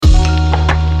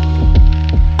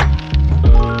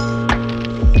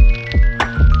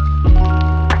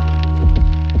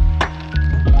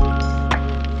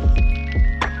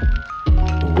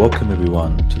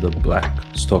everyone to the Black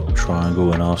Stock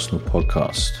Triangle and Arsenal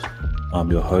podcast.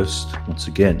 I'm your host, once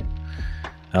again,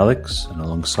 Alex, and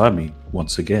alongside me,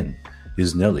 once again,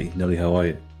 is Nelly. Nelly, how are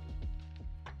you?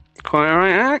 Quite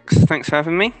alright, Alex. Thanks for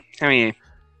having me. How are you?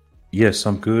 Yes,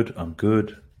 I'm good.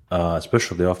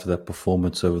 Especially after that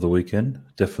performance over the weekend.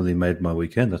 Definitely made my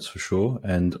weekend, that's for sure.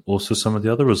 And also some of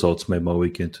the other results made my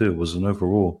weekend too. It was an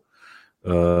overall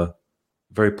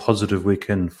very positive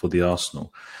weekend for the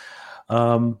Arsenal.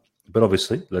 But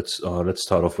obviously, let's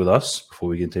start off with us before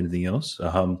we get into anything else.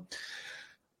 What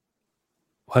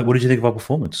did you think of our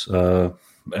performance?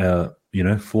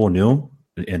 4-0,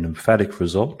 an emphatic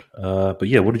result. But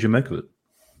yeah, what did you make of it?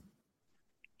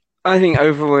 I think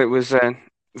overall it was a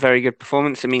very good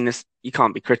performance. I mean, you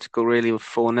can't be critical really with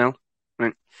 4-0.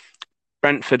 Right?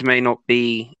 Brentford may not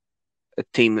be a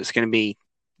team that's going to be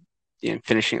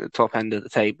finishing at the top end of the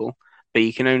table, but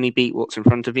you can only beat what's in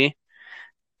front of you.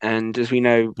 And as we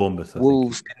know, Bournemouth,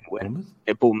 Wolves didn't win.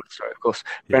 Bournemouth, sorry, of course.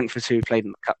 Yeah. Brentford, who played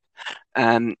in the Cup.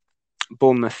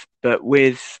 Bournemouth, but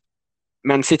with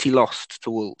Man City lost to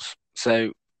Wolves.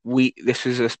 So this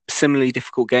was a similarly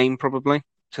difficult game probably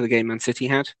to the game Man City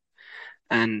had.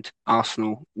 And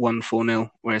Arsenal won 4-0,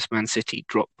 whereas Man City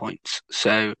dropped points.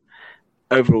 So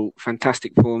overall,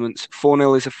 fantastic performance.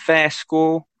 4-0 is a fair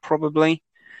score, probably.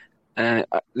 There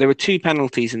were two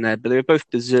penalties in there, but they were both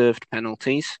deserved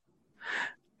penalties.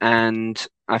 And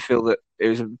I feel that it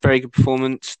was a very good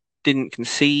performance. Didn't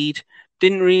concede.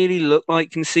 Didn't really look like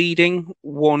conceding.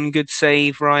 One good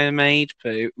save Raya made,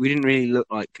 but we didn't really look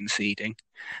like conceding.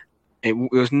 It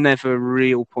was never a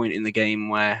real point in the game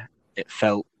where it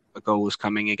felt a goal was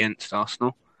coming against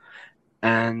Arsenal.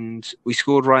 And we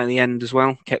scored right at the end as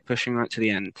well. Kept pushing right to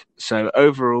the end. So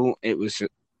overall, it was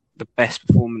the best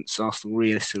performance Arsenal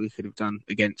realistically could have done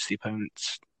against the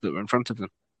opponents that were in front of them.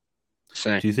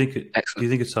 So, do you think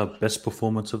it's our best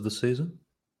performance of the season?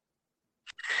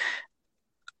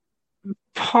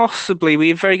 Possibly. We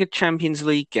have a very good Champions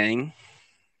League game,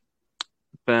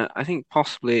 but I think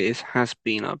possibly it has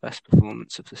been our best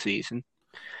performance of the season.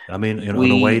 I mean, on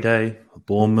an away day,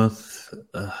 Bournemouth.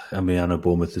 I know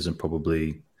Bournemouth isn't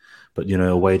probably, but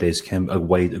away days because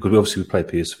obviously we play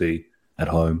PSV at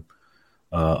home.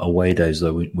 Away days,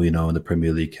 though, we know in the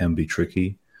Premier League can be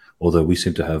tricky. Although we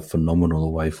seem to have phenomenal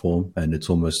away form, and it's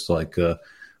almost like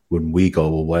when we go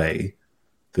away,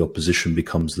 the opposition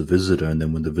becomes the visitor, and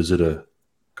then when the visitor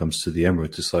comes to the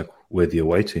Emirates, it's like we're the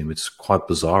away team. It's quite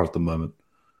bizarre at the moment.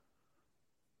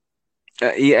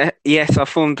 Yes, our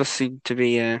form does seem to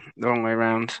be the wrong way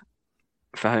around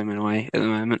for home and away at the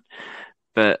moment.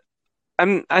 But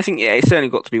I think it's certainly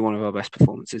got to be one of our best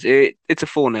performances. It's a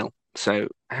 4-0, so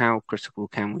how critical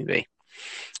can we be?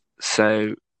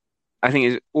 So I think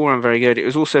it's all around very good. It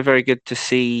was also very good to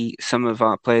see some of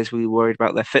our players we were worried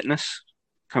about their fitness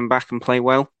come back and play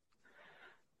well.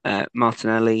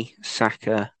 Martinelli,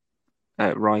 Saka,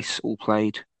 Rice all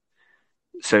played.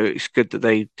 So it's good that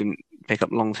they didn't pick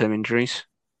up long-term injuries.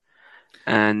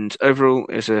 And overall,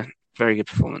 it was a very good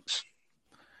performance.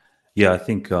 Yeah, I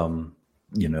think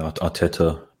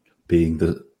Arteta being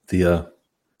the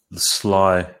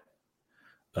sly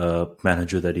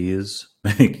manager that he is,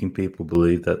 making people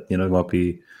believe that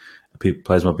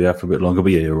players might be out for a bit longer.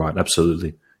 But yeah, you're right,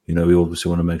 absolutely. We obviously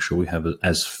want to make sure we have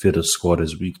as fit a squad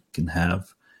as we can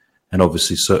have, and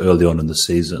obviously so early on in the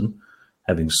season,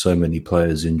 having so many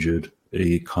players injured,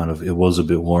 it was a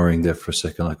bit worrying there for a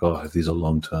second. Like, if these are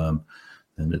long term,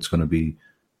 then it's going to be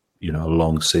a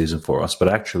long season for us. But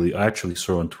I actually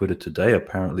saw on Twitter today,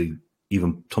 apparently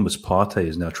even Thomas Partey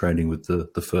is now training with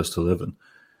the first 11.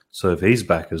 So if he's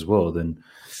back as well, then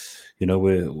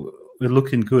we're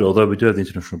looking good. Although we do have the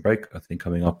international break, I think,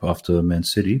 coming up after Man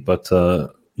City. But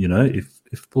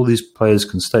if all these players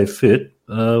can stay fit,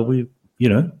 we've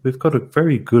got a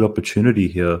very good opportunity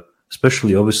here.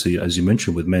 Especially, obviously, as you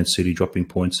mentioned, with Man City dropping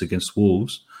points against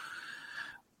Wolves.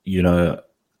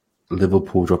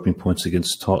 Liverpool dropping points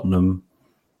against Tottenham.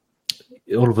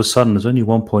 All of a sudden, there's only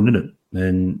 1 point in it,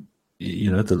 and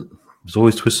there's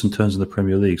always twists and turns in the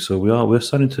Premier League. So we're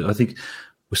starting to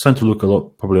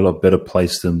look probably a lot better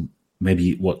placed than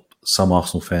maybe what some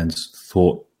Arsenal fans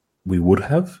thought we would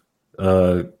have,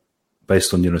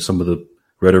 based on some of the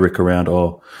rhetoric around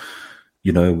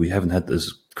we haven't had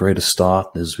as great a start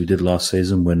as we did last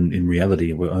season, when in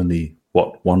reality we're only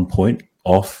 1 point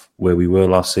off where we were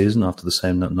last season after the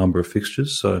same number of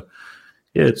fixtures. So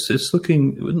yeah, it's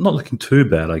not looking too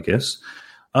bad, I guess.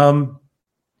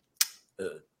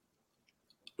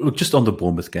 Look, just on the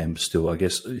Bournemouth game still, I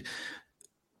guess.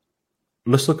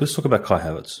 Let's talk about Kai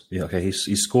Havertz. Yeah, okay, he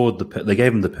scored they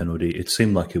gave him the penalty. It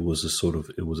seemed like it was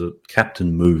a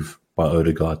captain move by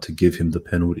Odegaard to give him the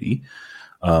penalty.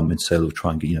 and say, look,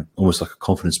 try and get, almost like a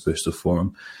confidence booster for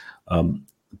him.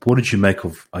 What did you make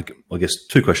of, I guess,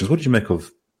 two questions. What did you make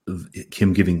of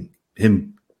him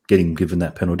getting given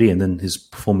that penalty and then his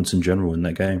performance in general in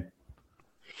that game?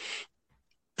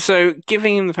 So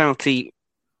giving him the penalty,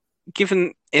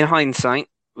 given in hindsight,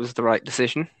 was the right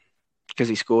decision because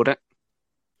he scored it.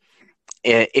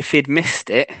 If he'd missed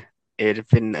it, it'd have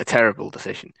been a terrible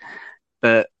decision.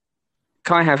 But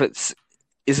Kai Havertz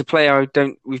is a player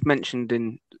we've mentioned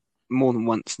in more than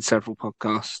once in several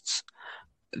podcasts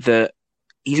that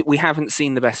we haven't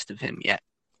seen the best of him yet.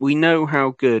 We know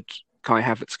how good Kai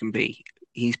Havertz can be.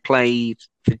 He's played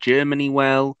for Germany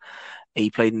well. He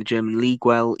played in the German league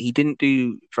well. He didn't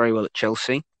do very well at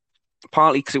Chelsea,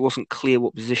 partly because it wasn't clear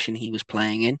what position he was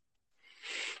playing in.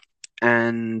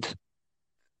 And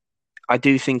I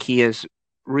do think he has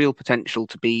real potential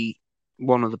to be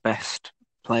one of the best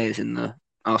players in the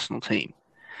Arsenal team.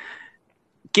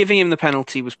 Giving him the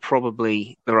penalty was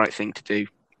probably the right thing to do,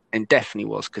 and definitely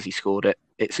was because he scored it.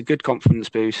 It's a good confidence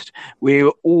boost. We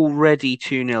were already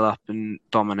 2-0 up and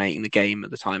dominating the game at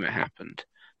the time it happened.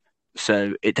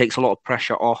 So it takes a lot of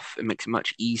pressure off. It makes it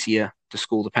much easier to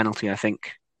score the penalty, I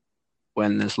think,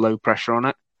 when there's low pressure on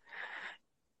it.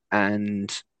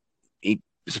 And it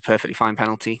was a perfectly fine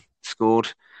penalty,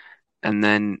 scored. And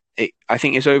then I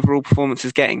think his overall performance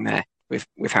is getting there with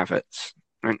Havertz.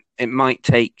 And it might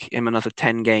take him another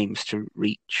 10 games to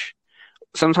reach.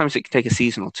 Sometimes it could take a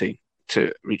season or two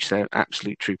to reach their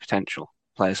absolute true potential,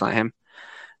 players like him.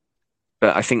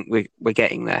 But I think we're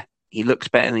getting there. He looks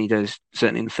better than he does,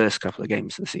 certainly in the first couple of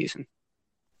games of the season.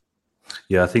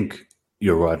 Yeah, I think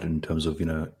you're right in terms of,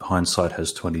 hindsight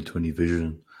has 20/20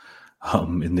 vision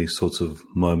in these sorts of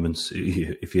moments.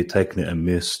 If you're taking it and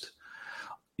missed,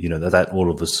 that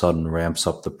all of a sudden ramps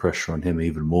up the pressure on him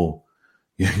even more,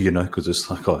 because it's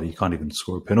like, oh, you can't even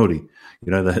score a penalty.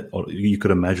 That you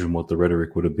could imagine what the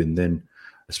rhetoric would have been then,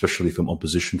 especially from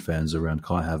opposition fans around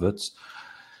Kai Havertz.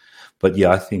 But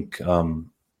yeah, I think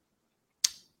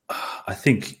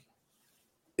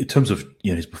in terms of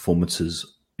his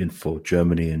performances for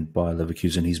Germany and Bayer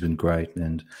Leverkusen, he's been great.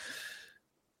 And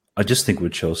I just think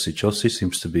with Chelsea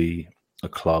seems to be a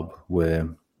club where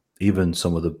even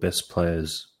some of the best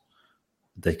players,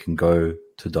 they can go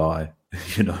to die.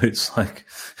 It's like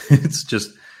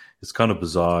it's kind of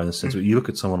bizarre in the sense. You look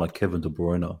at someone like Kevin De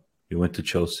Bruyne, who went to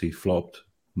Chelsea, flopped.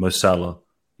 Mo Salah,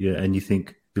 and you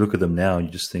look at them now and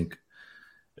you just think,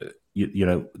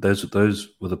 those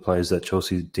were the players that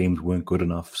Chelsea deemed weren't good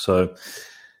enough. So,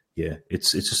 yeah,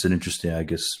 it's just an interesting, I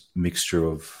guess, mixture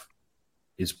of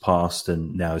his past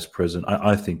and now his present.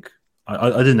 I think I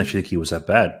didn't actually think he was that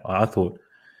bad. I thought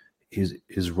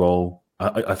his role.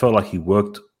 I felt like he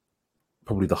worked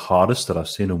probably the hardest that I've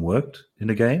seen him worked in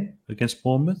a game against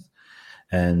Bournemouth.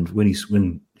 And when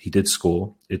he did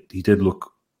score, he did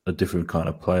look a different kind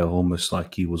of player, almost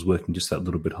like he was working just that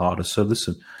little bit harder. So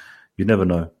listen, you never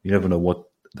know. You never know what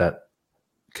that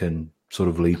can sort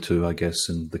of lead to, I guess,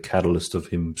 and the catalyst of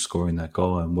him scoring that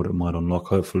goal and what it might unlock,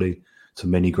 hopefully, to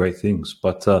many great things.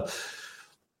 But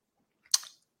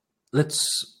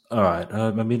let's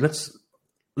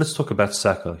talk about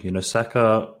Saka.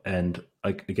 Saka, and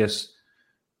I guess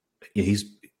you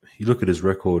look at his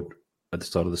record at the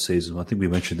start of the season. I think we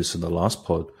mentioned this in the last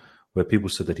pod, where people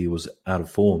said that he was out of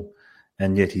form,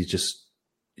 and yet he's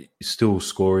still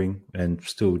scoring and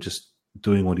still just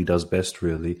doing what he does best,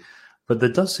 really. But there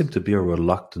does seem to be a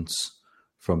reluctance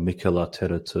from Mikel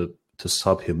Arteta to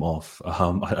sub him off.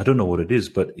 I don't know what it is,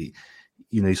 but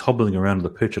he's hobbling around the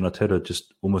pitch, and Arteta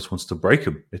just almost wants to break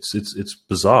him. It's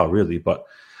bizarre, really. But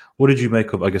what did you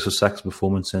make of, I guess, of Saka's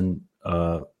performance and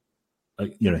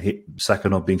Saka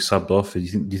not being subbed off? Do you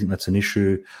think that's an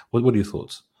issue? What are your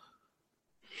thoughts?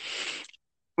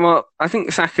 Well, I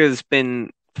think Saka's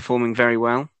been performing very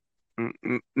well.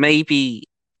 Maybe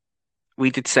we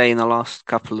did say in the last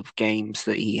couple of games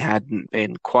that he hadn't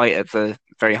been quite at the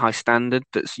very high standard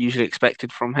that's usually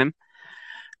expected from him.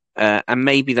 And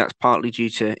maybe that's partly due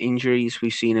to injuries.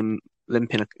 We've seen him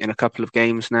limp in a couple of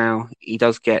games now. He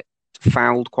does get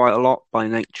fouled quite a lot by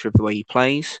nature of the way he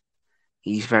plays.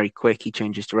 He's very quick. He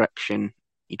changes direction.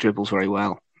 He dribbles very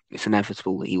well. It's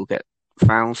inevitable that he will get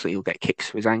fouls, that he'll get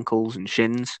kicks to his ankles and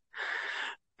shins.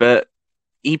 But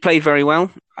he played very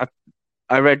well.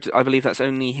 I believe that's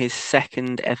only his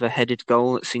second ever headed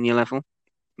goal at senior level,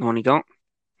 the one he got.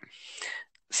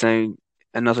 So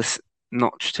another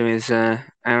notch to his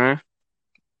arrow.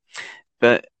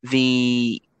 But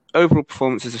the overall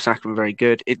performances of Saka were very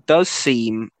good. It does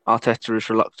seem Arteta is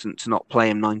reluctant to not play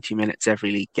him 90 minutes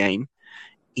every league game.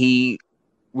 He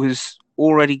was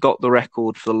already got the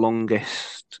record for the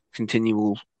longest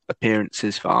continual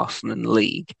appearances for Arsenal in the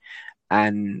league.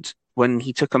 And when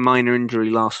he took a minor injury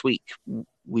last week,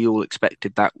 we all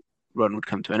expected that run would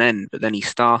come to an end, but then he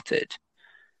started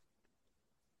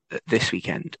this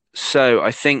weekend. So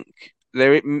I think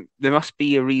there must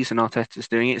be a reason Arteta's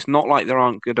doing it. It's not like there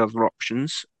aren't good other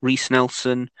options. Reece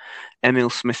Nelson, Emil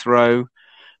Smith-Rowe.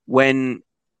 When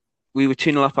we were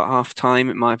 2-0 up at half time,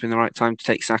 it might have been the right time to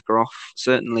take Saka off.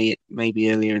 Certainly,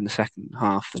 maybe earlier in the second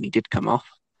half than he did come off.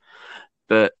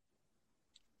 But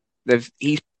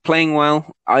he's playing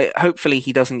well. Hopefully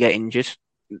he doesn't get injured.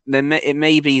 It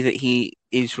may be that he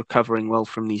is recovering well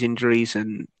from these injuries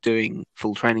and doing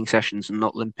full training sessions and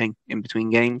not limping in between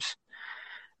games.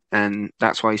 And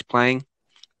that's why he's playing.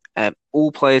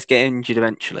 All players get injured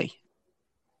eventually.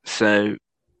 So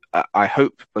I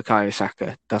hope Bukayo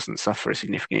Saka doesn't suffer a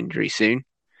significant injury soon,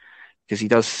 because he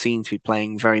does seem to be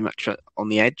playing very much on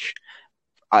the edge.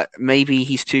 Maybe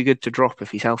he's too good to drop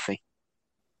if he's healthy.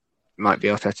 Might be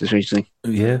Arteta's reasoning.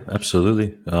 Yeah,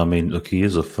 absolutely. I mean, look, he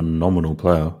is a phenomenal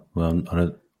player. I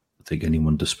don't think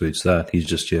anyone disputes that. He's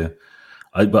just,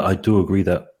 but I do agree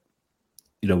that,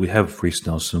 we have Reece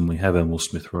Nelson, we have Emil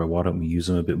Smith-Rowe. Why don't we use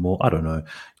him a bit more? I don't know.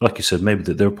 Like you said, maybe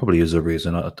there probably is a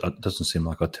reason. It doesn't seem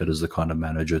like Arteta's the kind of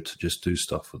manager to just do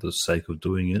stuff for the sake of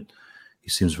doing it. He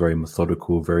seems very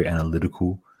methodical, very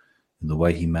analytical in the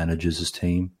way he manages his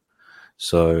team.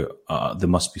 So there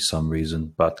must be some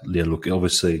reason. But yeah, look,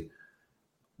 obviously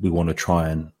we want to try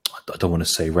and, I don't want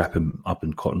to say wrap him up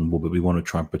in cotton wool, but we want to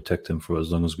try and protect him for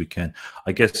as long as we can.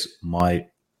 I guess my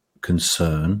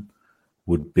concern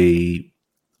would be,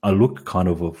 I look kind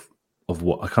of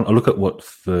what I look at what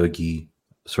Sir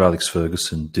Alex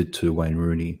Ferguson did to Wayne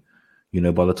Rooney.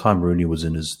 By the time Rooney was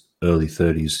in his early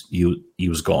 30s, he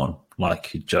was gone. Like,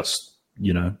 he just,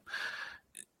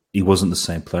 he wasn't the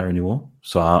same player anymore.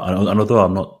 So, and although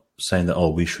I'm not saying that,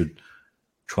 we should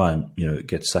try and,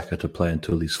 get Saka to play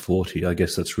until he's 40, I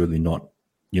guess that's really not,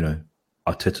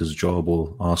 Arteta's job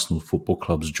or Arsenal Football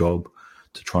Club's job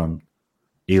to try and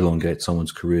elongate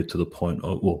someone's career to the point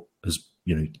of,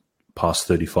 past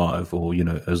 35 or,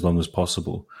 as long as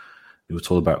possible. It's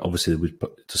all about, obviously,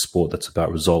 it's a sport that's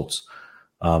about results.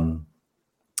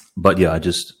 But yeah,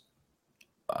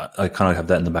 I kind of have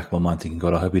that in the back of my mind thinking,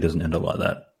 God, I hope he doesn't end up like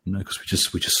that,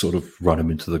 because we just sort of run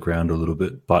him into the ground a little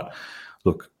bit. But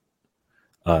look,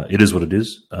 it is what it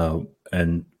is.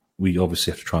 And we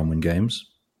obviously have to try and win games,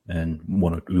 and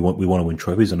we want to win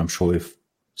trophies. And I'm sure if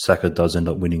Saka does end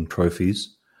up winning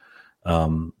trophies,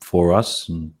 for us,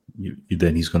 and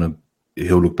then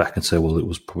he'll look back and say, well, it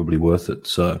was probably worth it.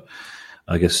 So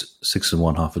I guess 6 and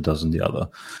 1, half a dozen the other.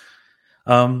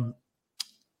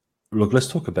 Look, let's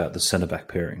talk about the centre-back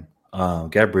pairing.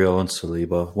 Gabriel and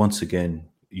Saliba, once again,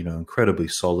 incredibly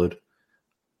solid.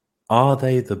 Are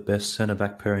they the best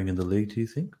centre-back pairing in the league, do you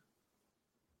think?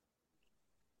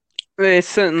 They're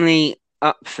certainly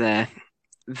up there.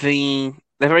 They're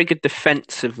very good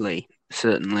defensively,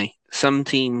 certainly. Some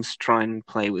teams try and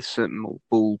play with certain more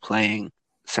ball-playing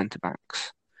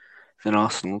centre-backs than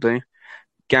Arsenal do.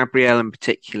 Gabriel, in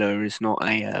particular, is not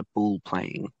a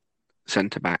ball-playing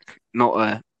centre-back, not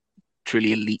a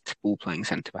truly elite ball-playing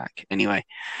centre-back. Anyway,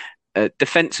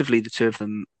 defensively, the two of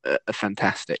them are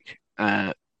fantastic.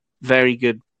 Very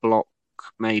good block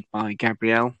made by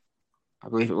Gabriel, I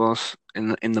believe it was,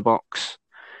 in the box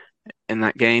in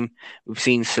that game. We've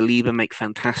seen Saliba make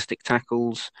fantastic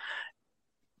tackles.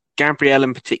 Gabriel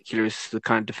in particular is the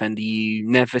kind of defender you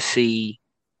never see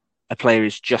a player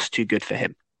is just too good for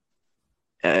him.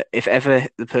 If ever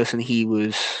the person he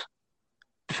was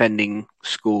defending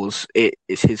scores, it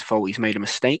is his fault. He's made a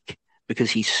mistake,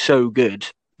 because he's so good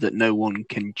that no one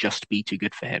can just be too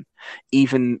good for him.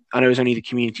 Even, I know it was only the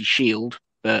Community Shield,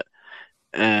 but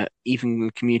even in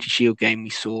the Community Shield game, we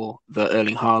saw that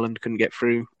Erling Haaland couldn't get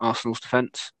through Arsenal's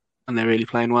defence, and they're really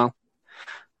playing well.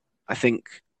 I think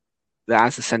that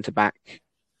as a centre-back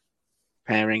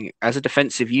pairing, as a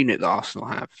defensive unit that Arsenal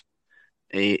have,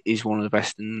 it is one of the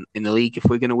best in the league. If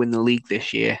we're going to win the league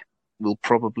this year, we'll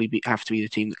probably have to be the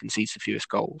team that concedes the fewest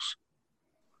goals.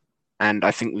 And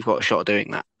I think we've got a shot at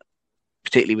doing that,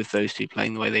 particularly with those two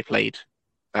playing the way they played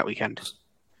that weekend.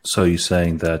 So you're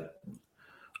saying that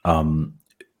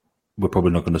we're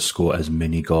probably not going to score as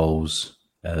many goals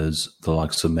as the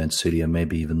likes of Man City and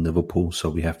maybe even Liverpool, so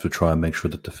we have to try and make sure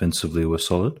that defensively we're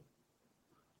solid?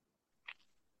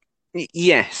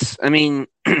 Yes. I mean,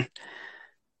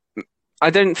 I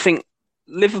don't think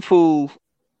Liverpool,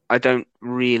 I don't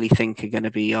really think are going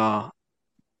to be our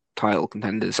title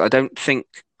contenders. I don't think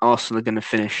Arsenal are going to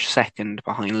finish second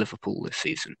behind Liverpool this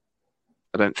season.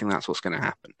 I don't think that's what's going to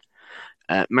happen.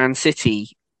 Man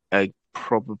City are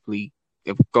probably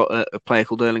They've got a player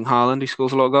called Erling Haaland who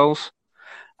scores a lot of goals.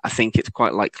 I think it's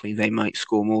quite likely they might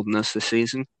score more than us this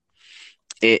season.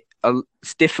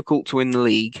 It's difficult to win the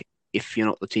league if you're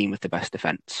not the team with the best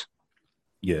defence.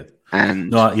 Yeah. And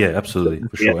No, yeah, absolutely,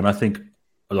 for sure. And I think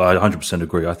I 100%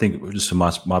 agree. I think just from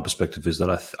my perspective is that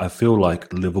I feel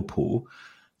like Liverpool,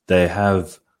 they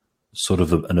have sort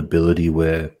of an ability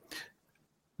where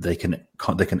they can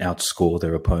outscore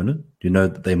their opponent.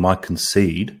 They might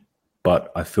concede,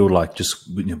 but I feel like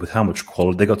just with how much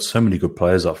quality they got, so many good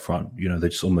players up front. They're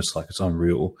just almost like it's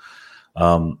unreal.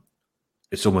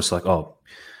 It's almost like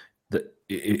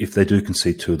if they do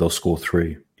concede 2, they'll score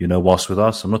 3. Whilst with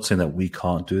us, I'm not saying that we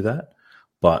can't do that,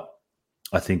 but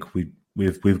I think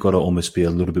we've got to almost be a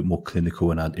little bit more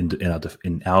clinical in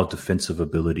our defensive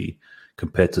ability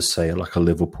compared to, say, like a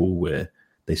Liverpool, where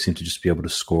they seem to just be able to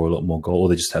score a lot more goals, or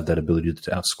they just have that ability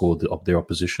to outscore their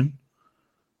opposition.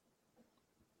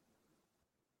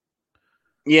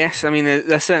 Yes, I mean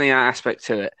there's certainly an aspect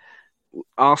to it.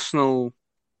 Arsenal,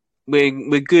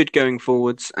 we're good going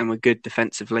forwards and we're good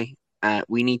defensively.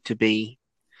 We need to be.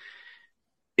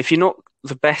 If you're not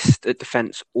the best at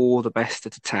defence or the best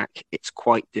at attack, it's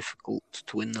quite difficult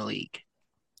to win the league.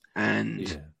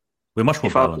 And we're much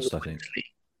more balanced, I think.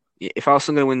 If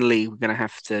Arsenal are going to win the league, we're going to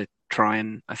have to try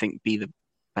and, I think, be the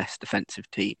best defensive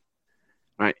team,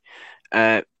 right?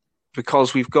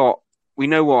 Because we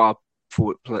know what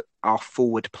our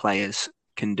forward players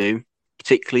can do,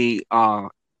 particularly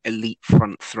our elite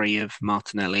front three of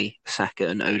Martinelli, Saka,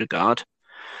 and Odegaard.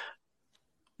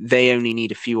 They only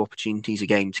need a few opportunities a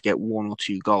game to get 1 or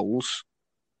 2 goals.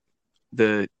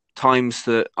 The times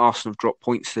that Arsenal have dropped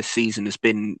points this season has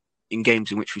been in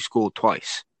games in which we scored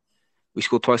twice. We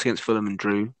scored twice against Fulham and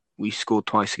drew. We scored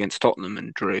twice against Tottenham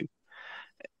and drew.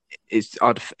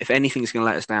 If anything's going to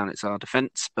let us down, it's our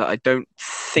defence, but I don't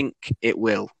think it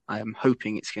will. I am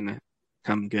hoping it's going to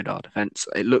come good, our defence.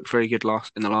 It looked very good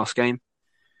in the last game.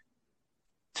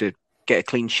 To get a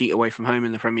clean sheet away from home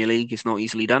in the Premier League is not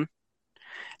easily done.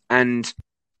 And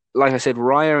like I said,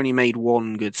 Raya only made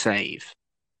 1 good save,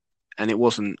 and it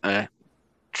wasn't a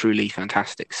truly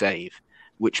fantastic save,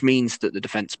 which means that the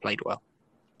defence played well.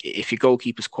 If your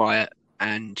goalkeeper's quiet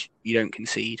and you don't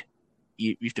concede,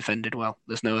 you've defended well.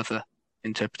 There's no other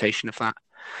interpretation of that.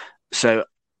 So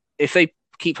if they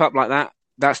keep up like that,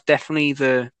 that's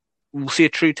definitely we'll see a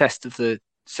true test of the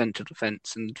central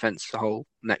defence and defence as a whole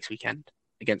next weekend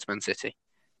against Man City.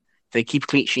 If they keep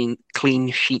a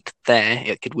clean sheet there,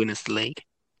 it could win us the league.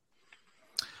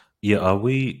 Yeah, are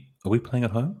we playing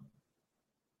at home?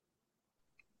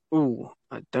 Oh,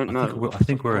 I don't know. I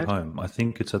think we're at home. I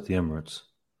think it's at the Emirates.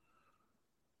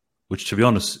 Which, to be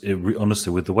honest,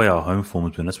 honestly, with the way our home form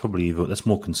has been, that's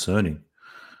more concerning.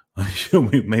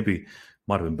 We maybe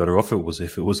might have been better off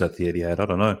if it was at the Etihad. I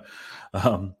don't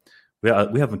know.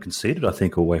 We haven't conceded, I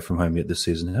think, away from home yet this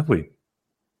season, have we?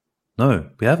 No,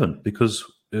 we haven't, because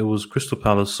it was Crystal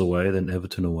Palace away, then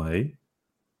Everton away,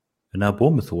 and now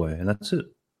Bournemouth away, and that's it.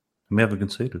 And we haven't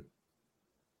conceded.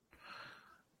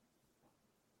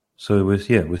 So we're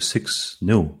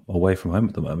 6-0 away from home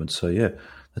at the moment. So yeah,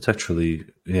 that's actually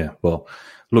Well,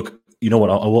 look, you know what?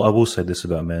 I will say this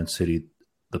about Man City: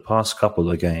 the past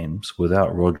couple of games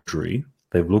without Rodri,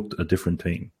 they've looked a different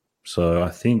team. So I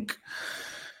think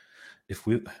this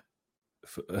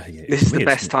is the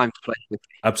best time to play with.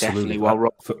 Absolutely.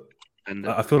 And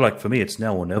I feel like for me, it's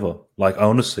now or never. Like,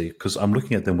 honestly, because I'm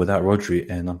looking at them without Rodri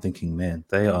and I'm thinking, man,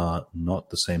 they are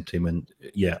not the same team. And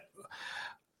yeah,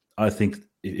 I think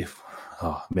we've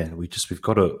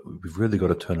really got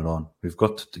to turn it on. We've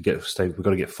got to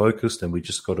get focused, and we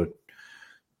just got to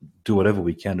do whatever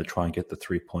we can to try and get the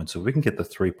 3 points. So if we can get the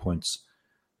 3 points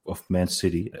off Man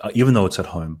City, even though it's at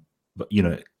home, but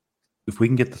if we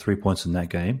can get the 3 points in that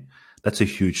game, that's a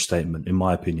huge statement, in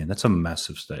my opinion. That's a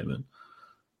massive statement.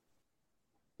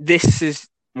 This is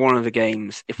one of the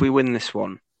games. If we win this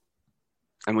one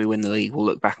and we win the league, we'll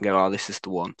look back and go, "Oh, this is the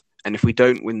one." And if we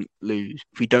don't win,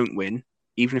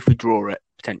 even if we draw it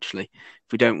potentially,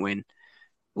 if we don't win,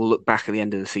 we'll look back at the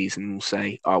end of the season and we'll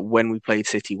say, when we played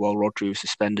City while Rodri was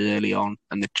suspended early on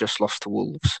and they'd just lost to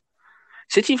Wolves.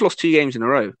 City have lost 2 games in a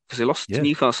row because they lost to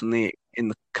Newcastle in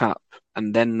the Cup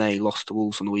and then they lost to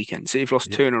Wolves on the weekend. City have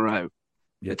lost 2 in a row.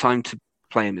 The time to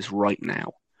play them is right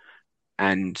now.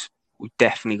 And we've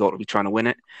definitely got to be trying to win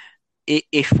it.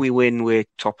 If we win, we're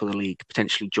top of the league,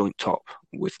 potentially joint top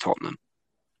with Tottenham.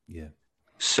 Yeah.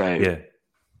 So,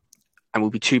 and we'll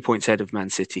be 2 points ahead of Man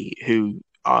City, who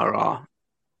are our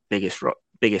biggest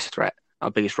threat.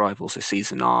 Our biggest rivals this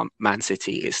season are Man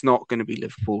City. It's not going to be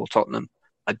Liverpool or Tottenham.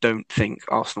 I don't think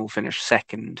Arsenal will finish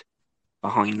second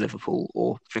behind Liverpool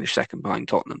or finish second behind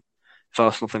Tottenham. if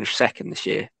Arsenal finish second this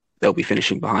year, they'll be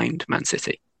finishing behind Man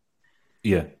City.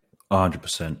 Yeah,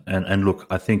 100%. And look,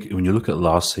 I think when you look at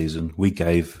last season, we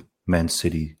gave Man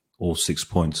City all 6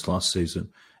 points last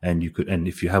season, and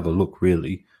if you have a look,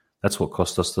 really, that's what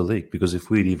cost us the league. Because if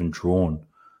we'd even drawn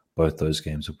both those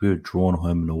games, if we had drawn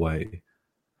home and away,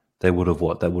 they would have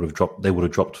what? They would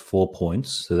have dropped 4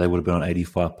 points, so they would have been on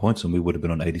 85 points, and we would have been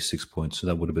on 86 points. So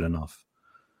that would have been enough.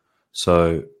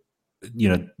 So,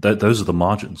 those are the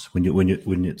margins.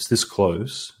 When it's this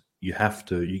close, you have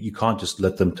to. You can't just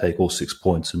let them take all 6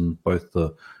 points in both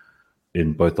the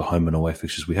home and away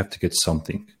fixtures. We have to get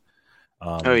something.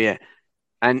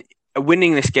 And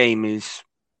winning this game is,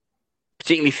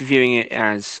 particularly if you're viewing it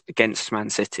as against Man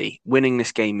City, winning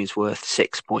this game is worth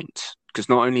 6 points. Because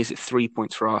not only is it 3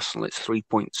 points for Arsenal, it's 3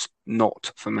 points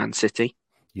not for Man City.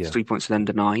 Yeah. It's 3 points then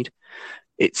denied.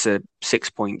 It's a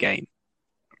 6-point game.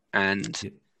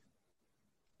 And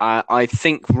I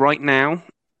think right now,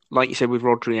 like you said, with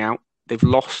Rodri out, they've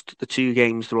lost the 2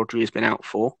 games that Rodri has been out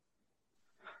for.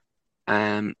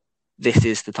 This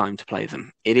is the time to play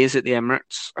them. It is at the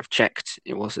Emirates. I've checked.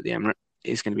 It was at the Emirates.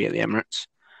 It is going to be at the Emirates.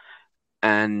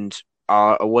 And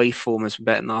our away form is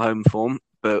better than our home form,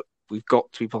 but we've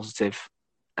got to be positive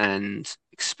and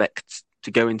expect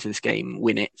to go into this game,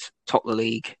 win it, top the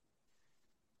league,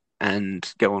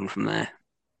 and go on from there.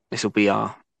 This will be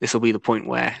the point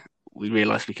where we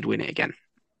realise we could win it again,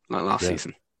 like last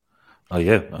season. Oh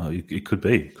yeah, it could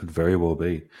be. It could very well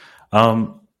be.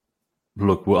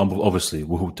 Look, obviously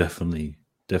we'll definitely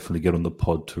get on the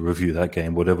pod to review that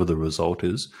game, whatever the result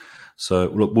is. So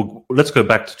look, let's go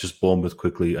back to just Bournemouth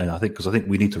quickly, and I think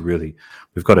we need to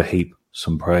we've got to heap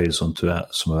some praise onto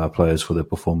some of our players for their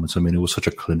performance. I mean, it was such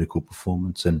a clinical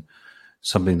performance, and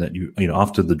something that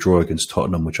after the draw against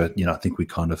Tottenham, which I think we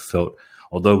kind of felt,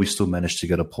 although we still managed to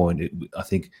get a point, I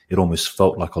think it almost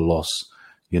felt like a loss.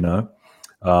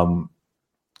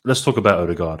 Let's talk about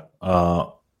Odegaard.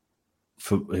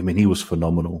 He was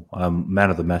phenomenal. Man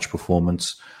of the match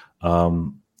performance.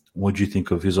 What do you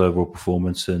think of his overall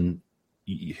performance and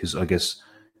his? I guess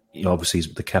obviously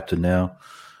he's the captain now.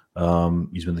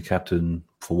 He's been the captain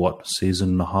for what, season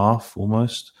and a half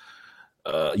almost.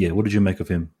 What did you make of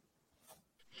him?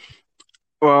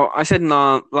 Well, I said in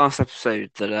our last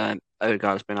episode that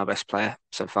Odegaard has been our best player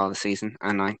so far this season,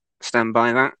 and I stand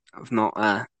by that. I've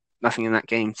not nothing in that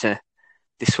game to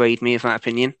dissuade me of that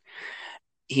opinion.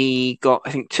 He got,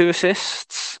 I think, 2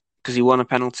 assists because he won a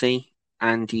penalty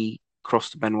and he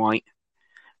crossed to Ben White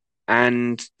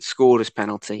and scored his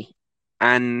penalty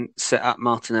and set up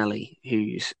Martinelli,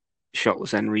 whose shot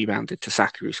was then rebounded to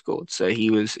Saka, who scored. So he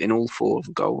was in all 4 of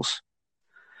the goals.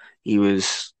 He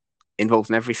was involved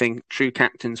in everything. True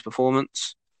captain's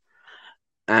performance.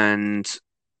 And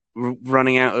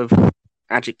running out of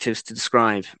adjectives to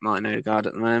describe Martin Odegaard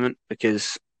at the moment,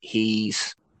 because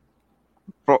he's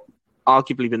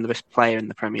arguably been the best player in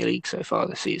the Premier League so far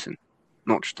this season,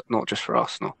 not just for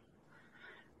Arsenal.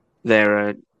 There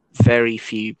are very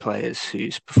few players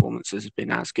whose performances have been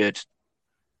as good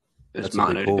as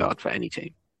Martin Odegaard for any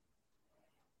team.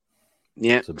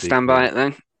 Yeah, stand by it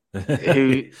then.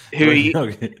 Who are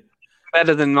you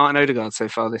better than Martin Odegaard so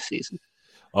far this season?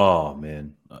 Oh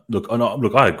man, look,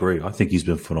 I agree. I think he's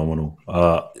been phenomenal.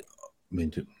 I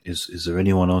mean, is there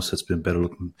anyone else that's been better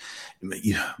looking?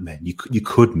 Man, you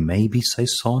could maybe say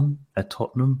Son at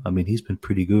Tottenham. I mean, he's been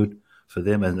pretty good for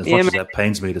them, and as much as that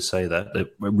pains me to say that,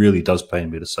 it really does pain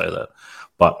me to say that.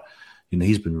 But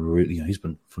he's been he's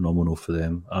been phenomenal for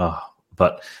them.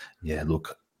 But yeah,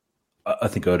 look, I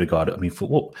think Odegaard. I mean,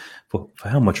 for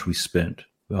how much we spent.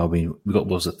 I mean, we got,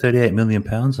 was it £38 million?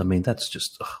 I mean, that's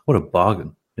just what a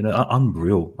bargain.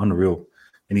 Unreal.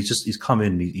 And he's come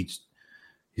in. He's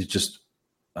just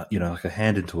like a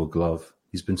hand into a glove.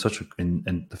 He's been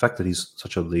and the fact that he's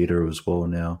such a leader as well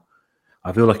now,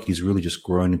 I feel like he's really just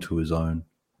grown into his own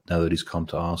now that he's come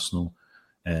to Arsenal.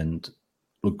 And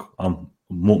look,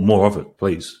 more of it,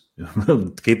 please.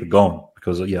 Keep it going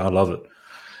because I love it.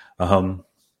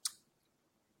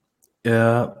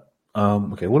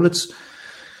 Okay. Well,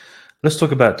 let's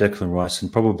talk about Declan Rice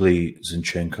and probably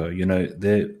Zinchenko.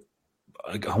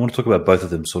 I want to talk about both of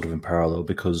them sort of in parallel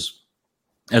because,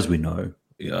 as we know,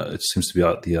 it seems to be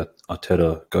the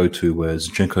Arteta go-to where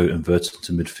Zinchenko inverts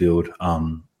into midfield,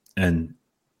 and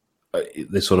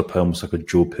they sort of play almost like a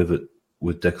dual pivot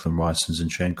with Declan Rice and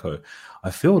Zinchenko. I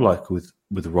feel like with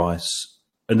Rice,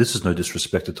 and this is no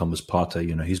disrespect to Thomas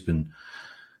Partey, he's been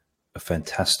a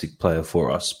fantastic player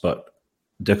for us, but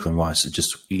Declan Rice,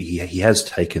 he has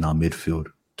taken our midfield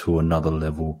to another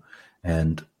level.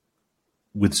 And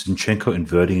with Zinchenko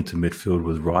inverting into midfield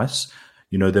with Rice,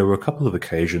 there were a couple of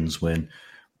occasions when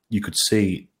you could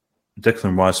see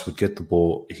Declan Rice would get the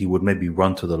ball, he would maybe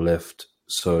run to the left.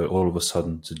 So all of a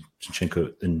sudden,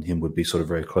 Zinchenko and him would be sort of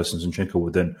very close, and Zinchenko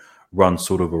would then run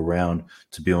sort of around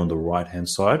to be on the right hand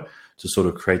side to sort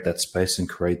of create that space and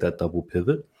create that double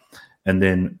pivot. And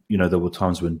then, there were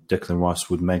times when Declan Rice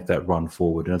would make that run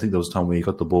forward. And I think there was a time when he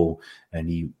got the ball and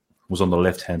he was on the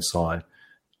left-hand side.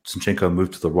 Zinchenko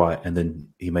moved to the right, and then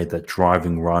he made that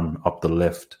driving run up the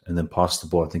left and then passed the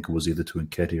ball. I think it was either to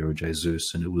Nketiah or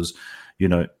Jesus. And it was,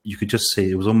 you could just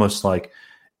see, it was almost like,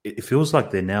 it feels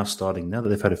like they're now starting, now that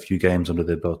they've had a few games under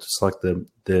their belt, it's like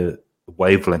the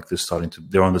wavelength is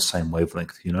they're on the same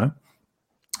wavelength,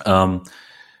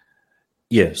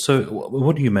 Yeah, so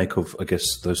what do you make of, I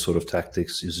guess, those sort of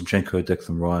tactics? Is Zinchenko,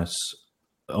 Declan Rice?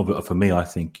 For me, I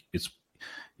think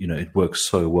it works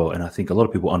so well, and I think a lot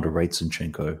of people underrate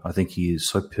Zinchenko. I think he is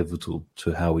so pivotal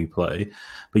to how we play.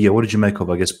 But yeah, what did you make of,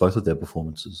 I guess, both of their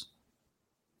performances?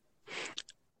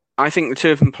 I think the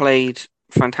two of them played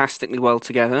fantastically well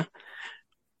together.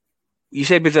 You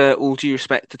said, with all due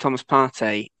respect to Thomas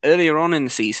Partey, earlier on in the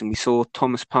season, we saw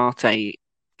Thomas Partey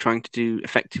trying to do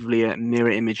effectively a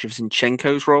mirror image of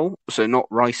Zinchenko's role, so not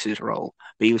Rice's role,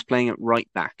 but he was playing at right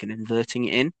back and inverting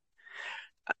it in.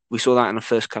 We saw that in the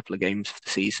first couple of games of the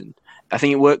season. I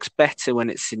think it works better when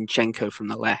it's Zinchenko from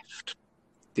the left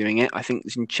doing it. I think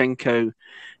Zinchenko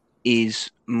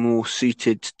is more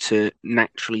suited to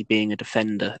naturally being a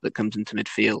defender that comes into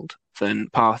midfield than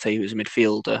Partey, who's a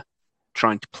midfielder.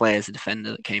 Trying to play as a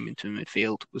defender that came into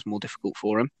midfield was more difficult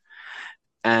for him.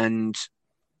 And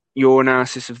your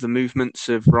analysis of the movements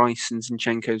of Rice and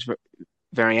Zinchenko is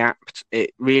very apt.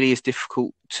 It really is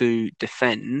difficult to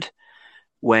defend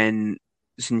when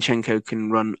Zinchenko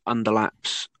can run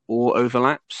underlaps or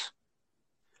overlaps,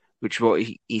 which is what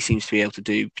he seems to be able to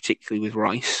do, particularly with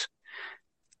Rice.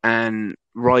 And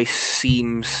Rice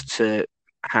seems to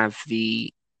have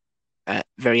the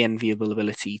very enviable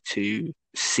ability to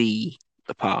see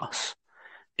the pass.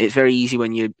 It's very easy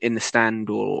when you're in the stand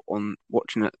or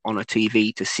watching it on a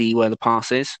TV to see where the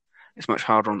pass is. It's much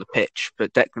harder on the pitch.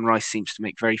 But Declan Rice seems to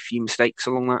make very few mistakes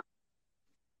along that.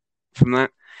 From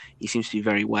that, he seems to do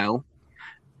very well,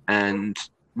 and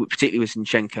particularly with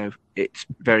Zinchenko, it's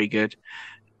very good.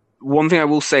 One thing I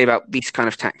will say about these kind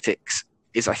of tactics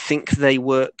is I think they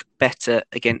work better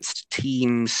against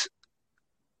teams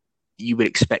you would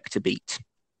expect to beat.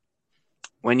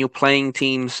 When you're playing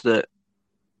teams that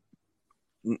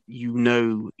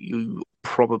you're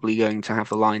probably going to have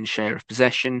the lion's share of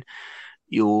possession,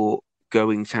 you're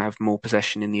going to have more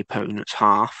possession in the opponent's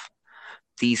half,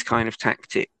 these kind of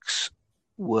tactics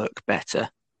work better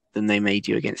than they may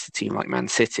do against a team like Man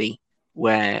City,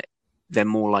 where they're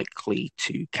more likely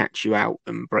to catch you out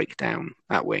and break down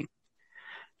that wing.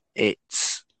 I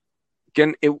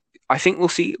think we'll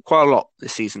see quite a lot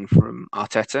this season from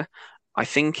Arteta. I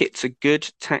think it's a good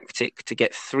tactic to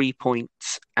get 3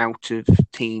 points out of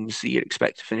teams that you'd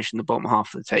expect to finish in the bottom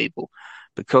half of the table,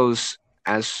 because,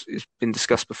 as has been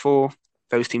discussed before,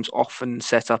 those teams often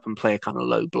set up and play a kind of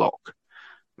low block,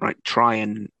 right? Try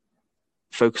and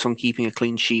focus on keeping a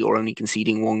clean sheet or only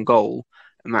conceding one goal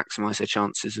and maximize their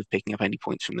chances of picking up any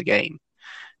points from the game.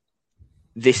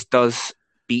 This does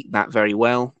beat that very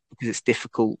well because it's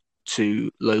difficult to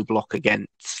low block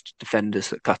against defenders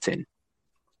that cut in,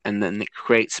 and then it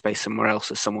creates space somewhere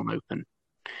else as someone open.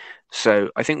 So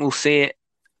I think we'll see it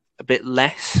a bit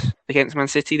less against Man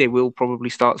City. They will probably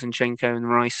start Zinchenko and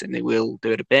Rice, and they will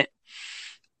do it a bit.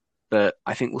 But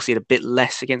I think we'll see it a bit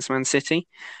less against Man City,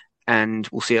 and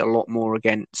we'll see it a lot more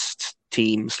against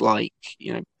teams like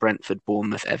Brentford,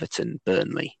 Bournemouth, Everton,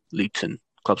 Burnley, Luton,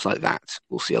 clubs like that.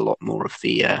 We'll see a lot more of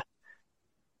the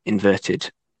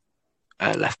inverted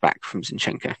left back from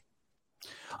Zinchenko.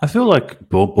 I feel like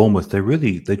Bournemouth,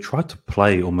 they tried to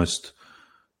play almost.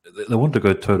 They wanted to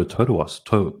go toe to toe to us,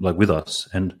 like with us,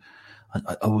 and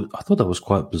I thought that was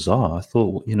quite bizarre. I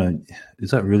thought,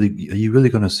 is that really? Are you really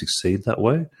going to succeed that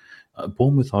way?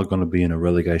 Bournemouth are going to be in a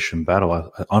relegation battle. I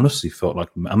honestly felt like,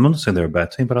 I'm not saying they're a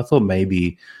bad team, but I thought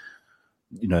maybe,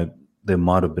 they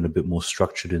might have been a bit more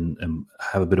structured and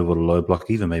have a bit of a low block,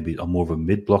 even maybe a more of a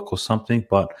mid block or something.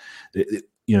 But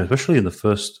especially in the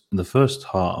first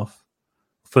half,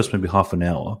 first maybe half an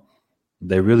hour,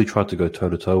 they really tried to go toe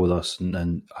to toe with us,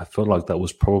 and I felt like that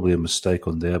was probably a mistake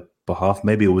on their behalf.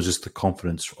 Maybe it was just the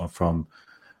confidence from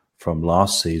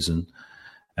last season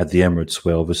at the Emirates,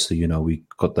 where obviously we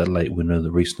got that late winner,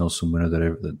 the Reece Nelson winner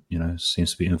that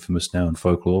seems to be infamous now in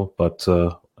folklore. But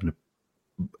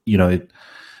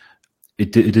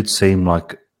it did seem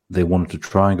like they wanted to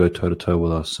try and go toe to toe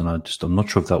with us, and I'm not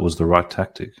sure if that was the right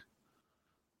tactic.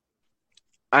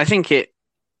 I think it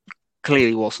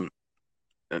clearly wasn't.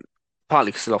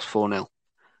 Partly because they lost 4-0.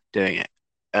 doing it.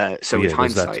 So with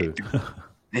there's that hindsight, too.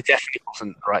 it definitely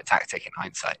wasn't the right tactic in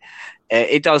hindsight.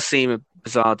 It does seem a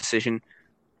bizarre decision.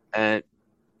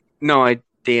 No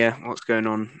idea what's going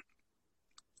on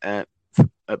at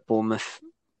Bournemouth.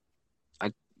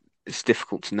 It's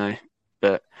difficult to know,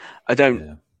 but I don't.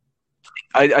 Yeah.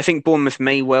 I think Bournemouth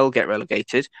may well get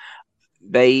relegated.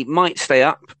 They might stay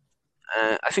up.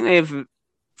 I think they have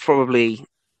probably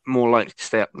more likely to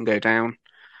stay up than go down,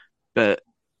 but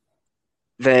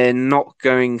they're not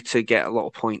going to get a lot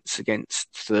of points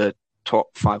against the top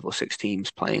 5 or 6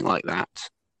 teams playing like that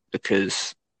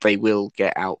because they will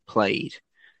get outplayed.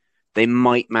 They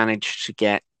might manage to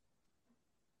get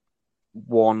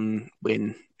one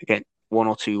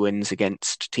or two wins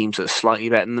against teams that are slightly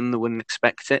better than them that wouldn't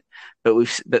expect it. But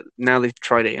now they've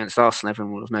tried it against Arsenal,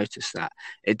 everyone will have noticed that.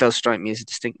 It does strike me as a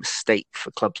distinct mistake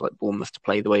for clubs like Bournemouth to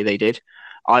play the way they did.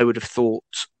 I would have thought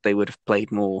they would have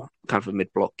played more kind of a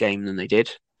mid-block game than they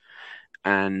did.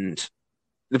 And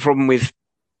the problem with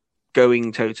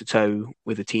going toe-to-toe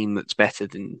with a team that's better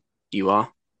than you are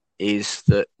is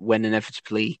that when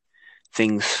inevitably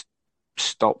things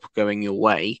stop going your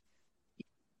way,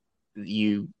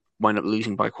 you wind up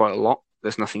losing by quite a lot.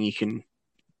 There's nothing you can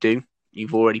do.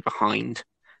 You're already behind,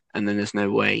 and then there's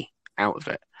no way out of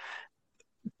it.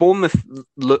 Bournemouth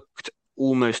looked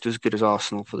almost as good as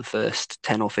Arsenal for the first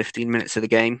 10 or 15 minutes of the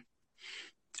game,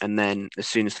 and then as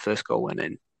soon as the first goal went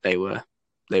in, they were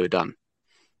done.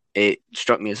 It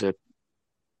struck me as a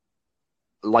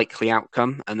likely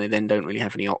outcome, and they then don't really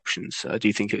have any options. So I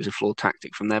do think it was a flawed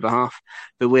tactic from their behalf,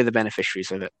 but we're the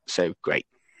beneficiaries of it, so great.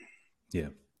 Yeah.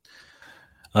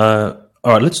 All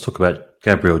right, let's talk about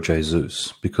Gabriel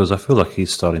Jesus, because I feel like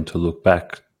he's starting to look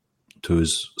back to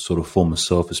his sort of former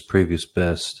self, his previous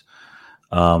best.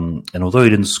 And although he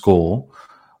didn't score,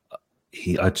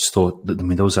 I just thought that,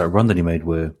 there was that run that he made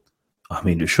where,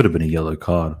 it should have been a yellow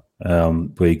card,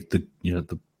 where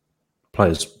the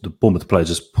Bournemouth players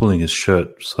just pulling his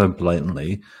shirt so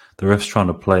blatantly, the ref's trying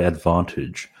to play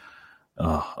advantage.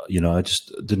 I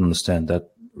just didn't understand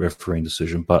that refereeing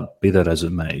decision, but be that as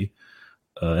it may,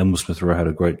 Emil Smith-Rowe had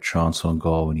a great chance on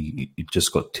goal, and he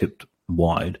just got tipped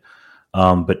wide.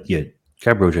 But yeah,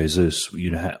 Gabriel Jesus,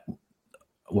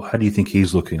 how do you think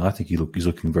he's looking? I think he's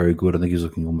looking very good. I think he's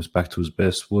looking almost back to his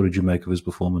best. What did you make of his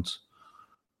performance?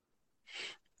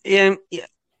 Yeah,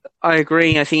 I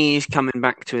agree. I think he's coming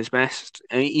back to his best.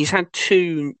 He's had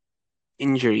 2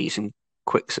 injuries in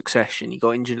quick succession. He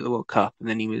got injured at the World Cup, and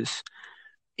then he was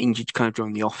injured kind of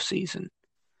during the off-season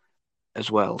as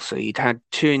well. So he'd had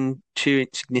two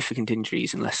significant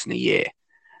injuries in less than a year.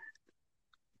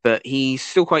 But he's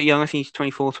still quite young. I think he's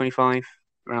 24, 25,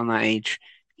 around that age.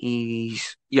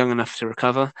 He's young enough to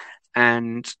recover.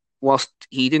 And whilst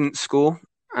he didn't score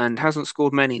and hasn't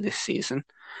scored many this season,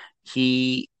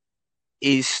 he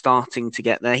is starting to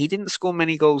get there. He didn't score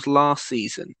many goals last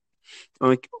season.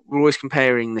 We're always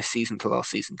comparing this season to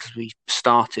last season because we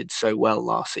started so well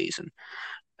last season.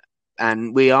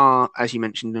 And we are, as you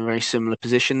mentioned, in a very similar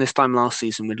position. This time last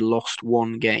season, we'd lost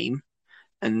 1 game.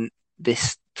 And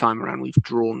this time around, we've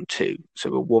drawn 2.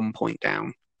 So we're 1 point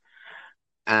down.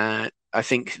 I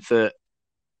think that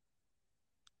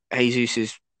Jesus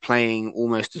is playing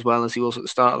almost as well as he was at the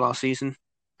start of last season.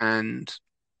 And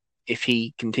if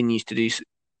he continues to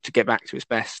get back to his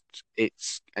best,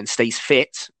 and stays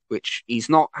fit, which he's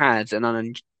not had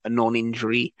a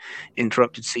non-injury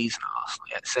interrupted season at Arsenal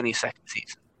yet. It's only a second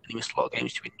season. He missed a lot of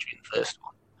games to injury in the first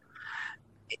one.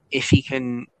 If he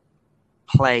can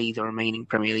play the remaining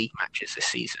Premier League matches this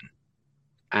season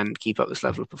and keep up this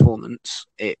level of performance,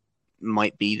 it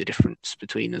might be the difference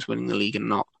between us winning the league and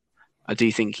not. I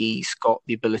do think he's got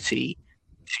the ability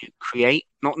to create,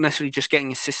 not necessarily just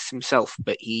getting assists himself,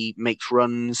 but he makes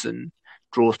runs and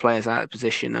draws players out of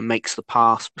position and makes the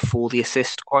pass before the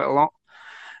assist quite a lot.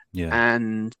 Yeah.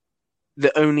 And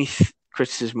the only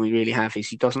criticism we really have is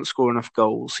he doesn't score enough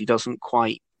goals. He doesn't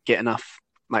quite get enough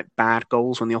bad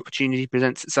goals when the opportunity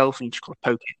presents itself and you just got to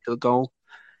poke it to the goal.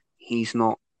 He's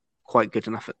not quite good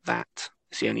enough at that.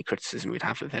 It's the only criticism we'd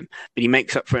have of him. But he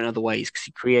makes up for it in other ways because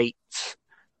he creates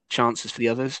chances for the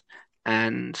others.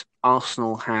 And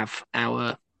Arsenal have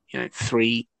our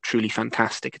 3 truly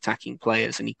fantastic attacking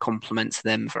players, and he complements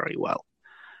them very well.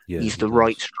 Yeah, he's the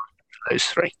right striker for those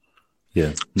 3.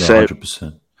 Yeah, no,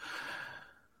 100%.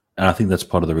 And I think that's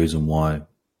part of the reason why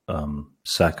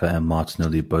Saka and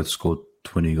Martinelli both scored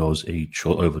 20 goals each,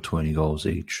 or over 20 goals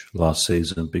each last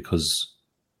season, because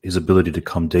his ability to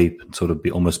come deep and sort of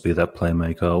almost be that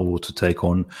playmaker, or to take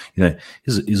on,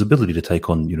 his ability to take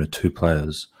on, 2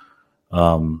 players,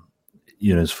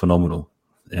 is phenomenal.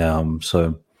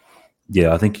 So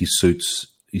yeah, I think he suits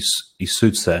he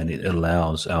suits that, and it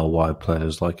allows our wide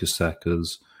players like your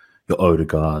Sakas, your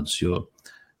Odegaards, your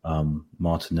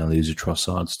Martinellis, your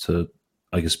Trossards to,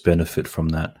 I guess, benefit from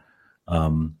that.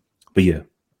 But yeah,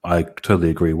 I totally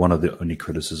agree. One of the only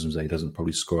criticisms that he doesn't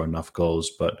probably score enough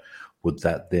goals, but would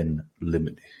that then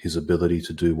limit his ability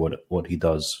to do what he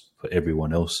does for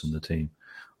everyone else in the team?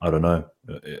 I don't know,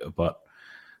 but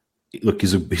look,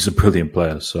 he's a brilliant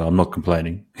player, so I'm not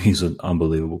complaining. He's an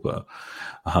unbelievable player.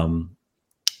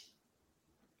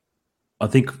 I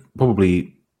think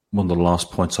probably one of the last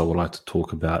points I would like to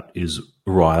talk about is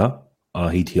Raya.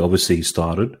 He obviously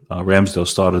started. Ramsdale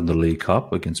started in the League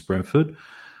Cup against Brentford.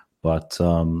 But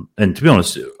and to be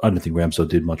honest, I don't think Ramsdale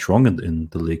did much wrong in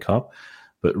the League Cup.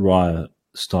 But Raya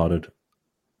started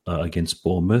against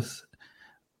Bournemouth.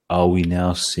 Are we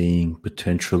now seeing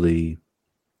potentially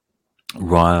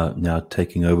Raya now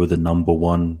taking over the number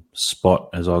one spot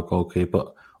as our goalkeeper?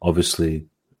 Obviously,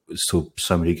 there's still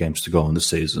so many games to go in the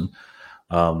season.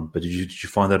 But did you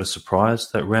find that a surprise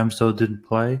that Ramsdale didn't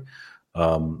play?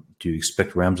 Do you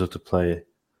expect Ramsdale to play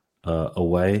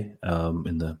away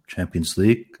in the Champions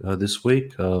League this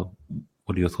week? What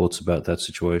are your thoughts about that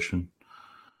situation?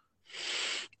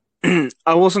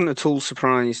 I wasn't at all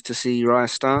surprised to see Raya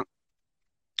start.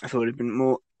 I thought it'd been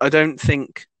more. I don't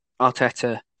think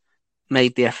Arteta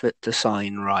made the effort to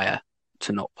sign Raya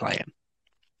to not play him.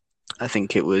 I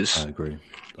think it was. I agree.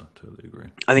 I totally agree.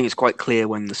 I think it's quite clear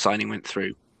when the signing went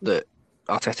through that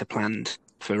Arteta planned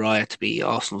for Raya to be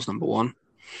Arsenal's number one.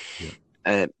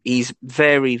 Yeah. He's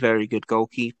very, very good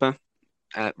goalkeeper.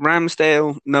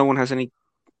 Ramsdale, no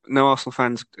Arsenal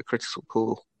fans are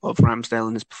critical of Ramsdale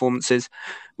and his performances.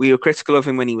 We were critical of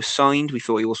him when he was signed. We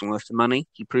thought he wasn't worth the money.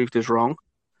 He proved us wrong.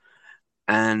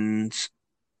 And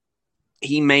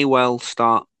he may well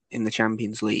start in the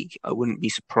Champions League. I wouldn't be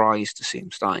surprised to see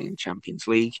him starting in the Champions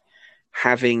League.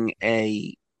 Having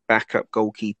a backup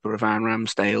goalkeeper of Aaron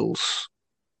Ramsdale's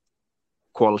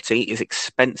quality is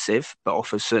expensive, but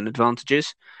offers certain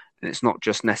advantages. And it's not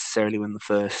just necessarily when the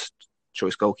first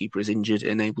choice goalkeeper is injured, it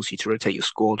enables you to rotate your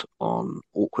squad on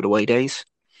awkward away days,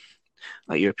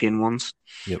 like European ones.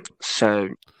 Yep. So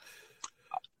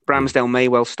Ramsdale may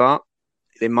well start.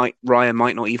 Raya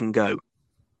might not even go.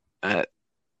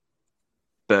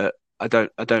 But I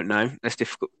don't know. That's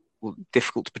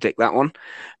difficult to predict that one.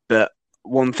 But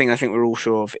one thing I think we're all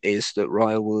sure of is that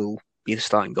Raya will be the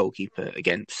starting goalkeeper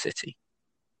against City.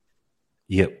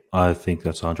 Yep, I think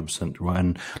that's 100% right.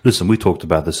 And listen, we talked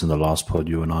about this in the last pod,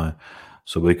 you and I,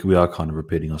 so we are kind of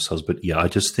repeating ourselves. But yeah, I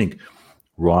just think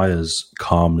Raya's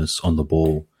calmness on the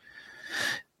ball,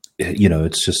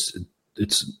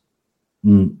 it's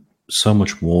so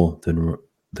much more than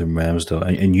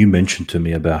Ramsdale. And you mentioned to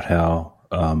me about how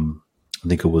I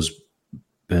think it was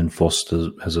Ben Foster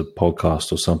has a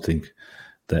podcast or something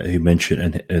that he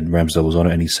mentioned, and Ramsdale was on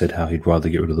it, and he said how he'd rather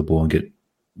get rid of the ball and get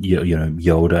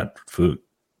yelled at for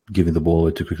giving the ball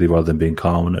away too quickly rather than being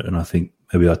calm on it. And I think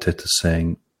maybe Arteta's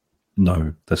saying,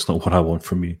 no, that's not what I want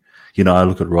from you. I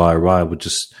look at Raya. Raya would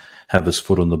just have his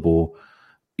foot on the ball.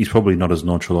 He's probably not as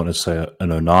nonchalant as, say, an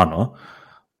Onana,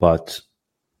 but,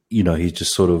 he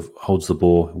just sort of holds the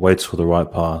ball, waits for the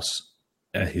right pass.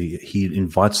 He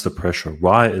invites the pressure.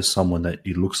 Raya is someone that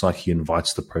it looks like he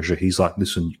invites the pressure. He's like,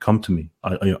 listen, come to me.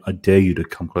 I dare you to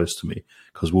come close to me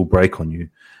because we'll break on you.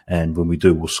 And when we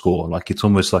do, we'll score. Like, it's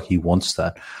almost like he wants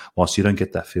that, whilst you don't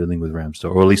get that feeling with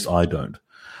Ramsdale, or at least I don't.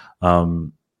 I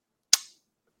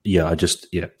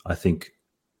think,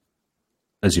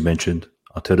 as you mentioned,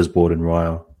 Arteta's brought in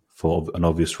Raya for an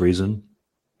obvious reason.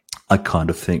 I kind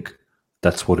of think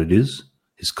that's what it is.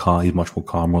 He's much more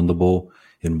calmer on the ball,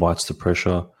 invites the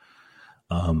pressure.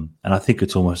 And I think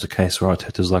it's almost a case where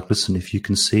Arteta's like, listen, if you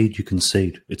concede, you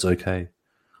concede. It's okay.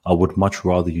 I would much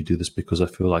rather you do this because I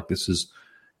feel like this is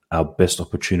our best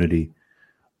opportunity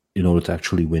in order to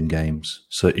actually win games.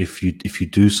 So if you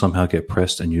do somehow get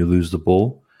pressed and you lose the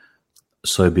ball,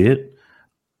 so be it.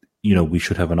 We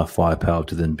should have enough firepower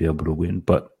to then be able to win.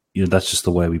 But, that's just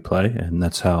the way we play. And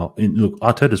that's how, look,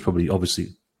 Arteta's probably, obviously,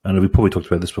 and we probably talked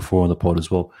about this before on the pod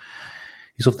as well.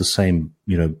 He's of the same,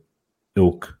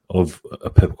 ilk of a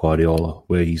Pep Guardiola,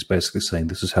 where he's basically saying,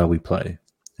 this is how we play.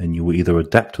 And you will either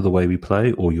adapt to the way we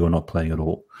play or you're not playing at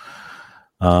all.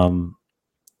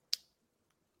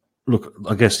 Look,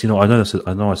 I guess, I know I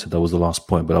said that was the last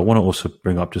point, but I want to also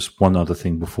bring up just one other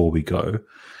thing before we go.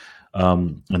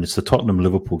 And it's the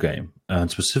Tottenham-Liverpool game. And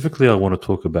specifically, I want to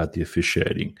talk about the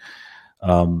officiating.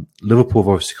 Liverpool have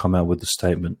obviously come out with a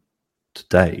statement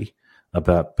today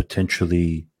about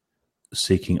potentially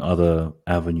seeking other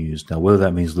avenues. Now, whether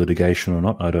that means litigation or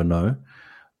not, I don't know.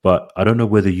 But I don't know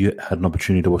whether you had an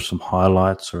opportunity to watch some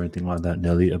highlights or anything like that,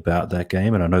 Nelly, about that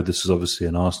game. And I know this is obviously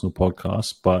an Arsenal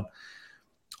podcast, but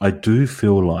I do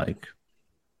feel like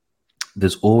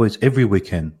there's always, every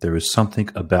weekend, there is something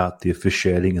about the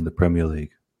officiating in the Premier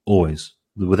League. Always,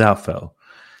 without fail.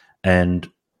 And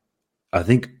I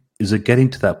think, is it getting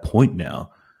to that point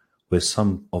now where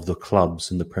some of the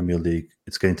clubs in the Premier League,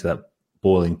 it's getting to that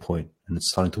boiling point and it's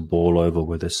starting to boil over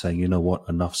where they're saying, you know what,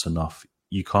 enough's enough.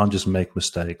 You can't just make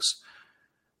mistakes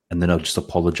and then I'll just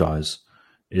apologize.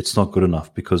 It's not good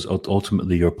enough because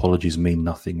ultimately your apologies mean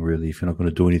nothing really if you're not going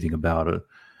to do anything about it.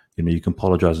 You know, you can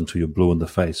apologize until you're blue in the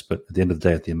face, but at the end of the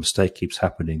day, if the mistake keeps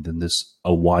happening, then there's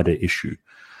a wider issue.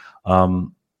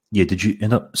 Did you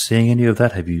end up seeing any of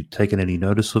that? Have you taken any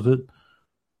notice of it?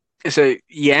 So,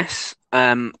 yes,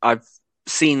 I've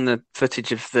seen the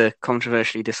footage of the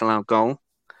controversially disallowed goal.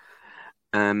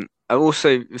 I've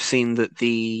also seen that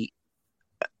the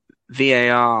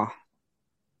VAR,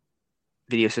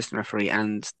 video assistant referee,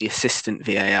 and the assistant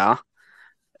VAR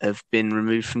have been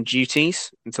removed from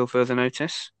duties until further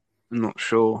notice. I'm not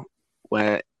sure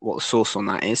what the source on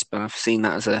that is, but I've seen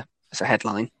that as a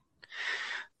headline.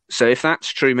 So if that's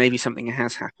true, maybe something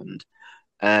has happened.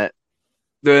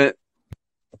 The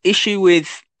issue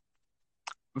with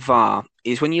VAR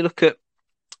is when you look at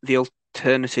the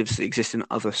alternatives that exist in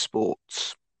other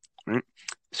sports, right?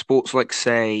 Sports like,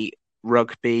 say,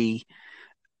 rugby,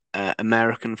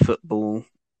 American football,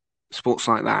 sports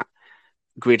like that,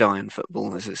 gridiron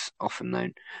football, as it's often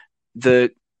known.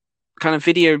 The kind of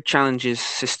video challenges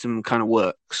system kind of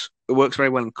works. It works very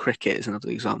well in cricket, is another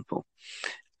example.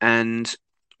 And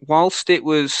whilst it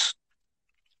was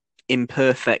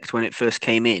imperfect when it first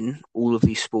came in, all of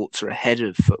these sports are ahead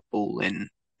of football in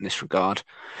this regard.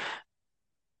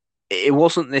 It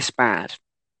wasn't this bad.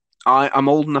 I'm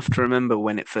old enough to remember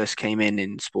when it first came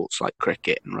in sports like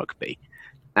cricket and rugby.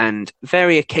 And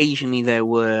very occasionally there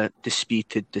were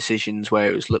disputed decisions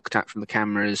where it was looked at from the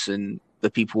cameras and the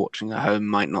people watching at home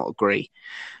might not agree.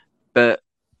 But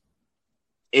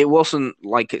it wasn't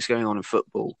like it's going on in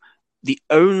football. The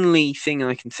only thing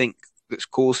I can think that's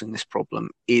causing this problem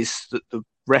is that the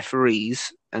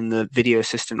referees and the video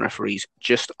assistant referees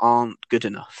just aren't good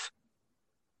enough.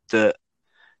 That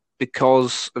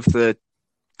because of the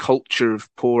culture of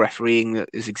poor refereeing that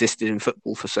has existed in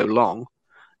football for so long,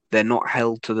 they're not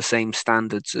held to the same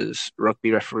standards as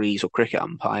rugby referees or cricket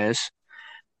umpires.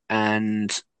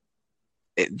 And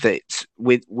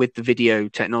with the video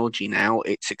technology now,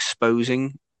 it's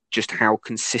exposing just how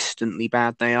consistently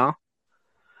bad they are.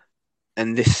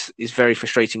 And this is very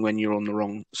frustrating when you're on the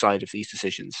wrong side of these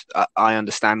decisions. I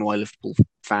understand why Liverpool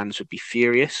fans would be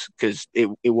furious because it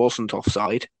wasn't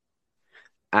offside.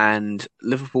 And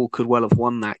Liverpool could well have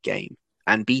won that game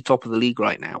and be top of the league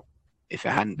right now if it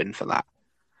hadn't been for that.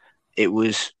 It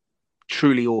was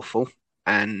truly awful.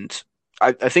 And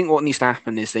I think what needs to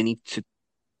happen is they need to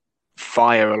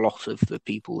fire a lot of the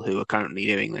people who are currently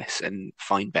doing this and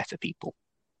find better people.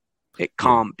 It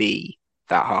can't be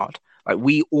that hard. Like,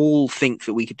 we all think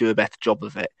that we could do a better job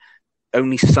of it.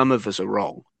 Only some of us are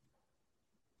wrong.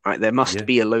 Right? There must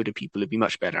be a load of people who'd be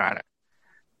much better at it.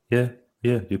 Yeah.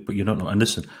 But you're not. And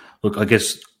listen, look, I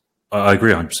guess I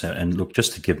agree 100%. And look,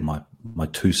 just to give my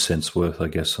 2 cents worth, I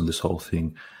guess, on this whole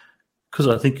thing, because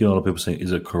I think a lot of people say,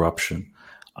 is it corruption?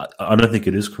 I don't think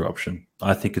it is corruption.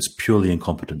 I think it's purely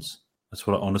incompetence. That's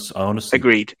what I honestly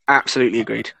agreed. Absolutely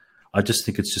agreed. I just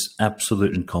think it's just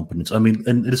absolute incompetence. I mean,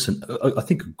 and listen, I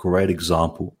think a great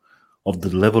example of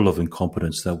the level of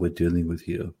incompetence that we're dealing with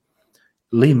here,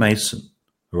 Lee Mason,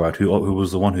 right, who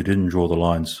was the one who didn't draw the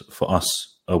lines for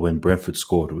us when Brentford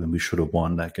scored, when we should have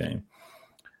won that game.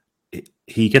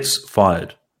 He gets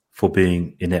fired for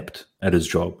being inept at his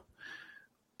job.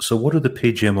 So what do the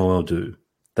PGMOL do?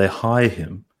 They hire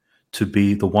him to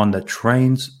be the one that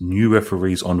trains new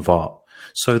referees on VAR.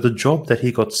 So the job that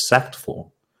he got sacked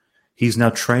for, he's now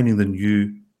training the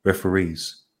new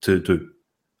referees to do.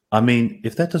 I mean,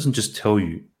 if that doesn't just tell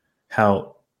you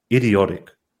how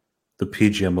idiotic the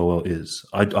PGMOL is,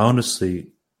 I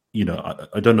honestly,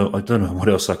 I don't know what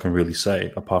else I can really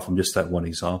say apart from just that one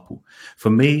example. For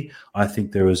me, I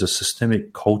think there is a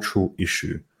systemic cultural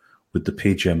issue with the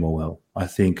PGMOL.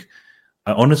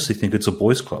 I honestly think it's a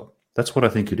boys' club. That's what I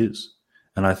think it is.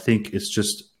 And I think it's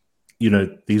just,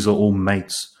 these are all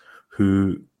mates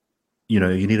who, you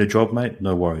need a job, mate?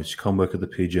 No worries. You come work at the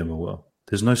PGMOL.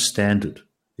 There's no standard.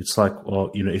 It's like,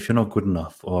 if you're not good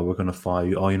enough, we're going to fire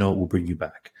you. We'll bring you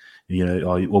back.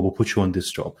 We'll put you on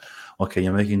this job. Okay,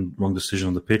 you're making wrong decision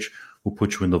on the pitch. We'll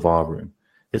put you in the VAR room.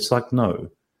 It's like,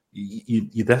 no,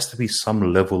 there has to be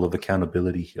some level of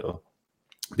accountability here.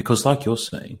 Because like you're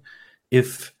saying,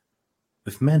 if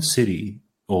if Man City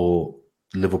or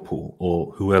Liverpool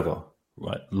or whoever,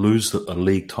 right, lose a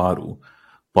league title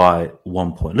by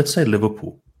 1 point, let's say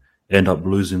Liverpool end up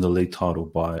losing the league title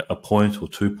by a point or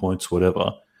 2 points,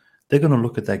 whatever, they're going to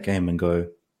look at that game and go,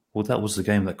 well, that was the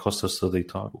game that cost us the league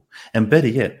title. And better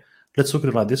yet, let's look at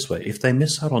it like this way. If they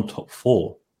miss out on top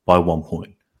 4 by 1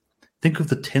 point, think of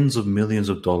the tens of millions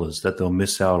of dollars that they'll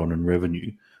miss out on in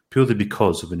revenue purely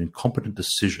because of an incompetent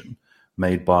decision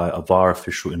made by a VAR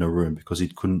official in a room because he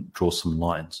couldn't draw some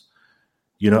lines.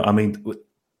 I mean,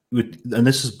 and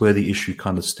this is where the issue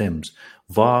kind of stems.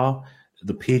 VAR,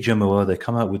 the PGMOL, they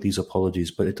come out with these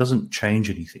apologies, but it doesn't change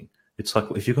anything. It's like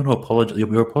if you're going to apologize,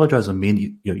 your apologies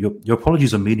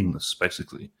are meaningless,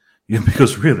 basically.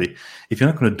 Because really, if you're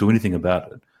not going to do anything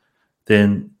about it,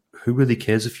 then who really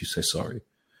cares if you say sorry?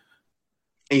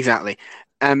 Exactly.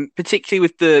 Particularly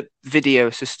with the video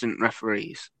assistant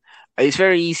referees. It's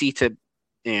very easy to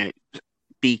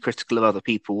be critical of other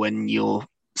people when you're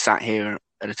sat here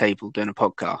at a table doing a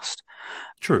podcast.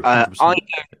 True. I don't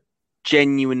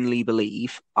genuinely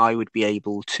believe I would be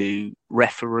able to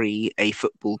referee a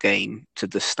football game to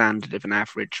the standard of an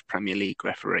average Premier League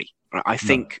referee. I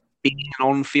think being an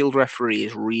on-field referee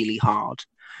is really hard.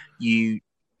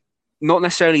 Not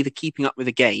necessarily the keeping up with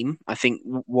a game. I think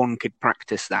one could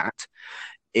practice that.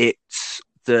 It's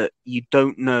that you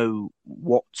don't know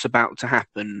what's about to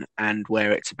happen and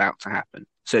where it's about to happen.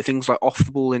 So things like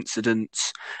off-the-ball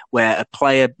incidents where a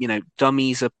player,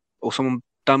 dummies a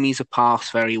pass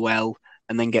very well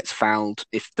and then gets fouled.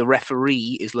 If the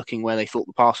referee is looking where they thought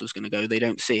the pass was going to go, they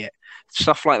don't see it.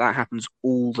 Stuff like that happens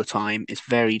all the time. It's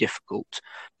very difficult.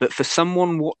 But for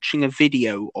someone watching a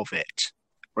video of it,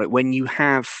 right, when you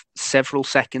have several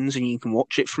seconds and you can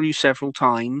watch it through several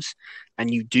times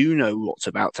and you do know what's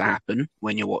about to happen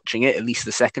when you're watching it, at least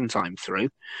the second time through,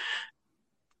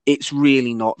 it's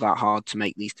really not that hard to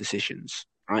make these decisions,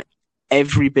 right?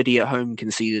 Everybody at home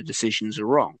can see the decisions are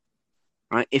wrong,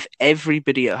 right? If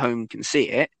everybody at home can see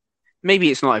it,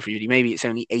 maybe it's not everybody, maybe it's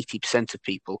only 80% of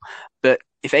people, but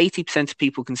if 80% of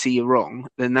people can see you're wrong,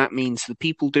 then that means the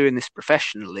people doing this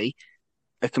professionally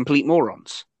are complete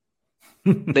morons.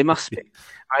 They must be.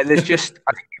 Right? There's just,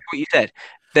 I think what you said,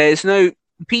 there's no,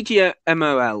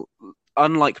 PGMOL,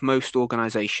 unlike most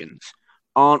organisations,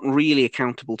 aren't really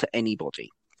accountable to anybody.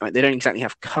 Right? They don't exactly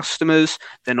have customers.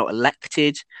 They're not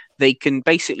elected. They can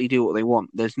basically do what they want.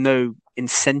 There's no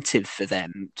incentive for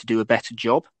them to do a better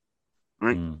job.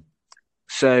 Right?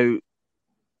 So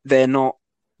they're not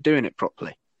doing it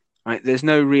properly. Right? There's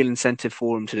no real incentive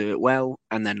for them to do it well,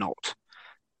 and they're not.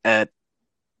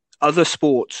 Other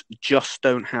sports just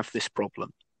don't have this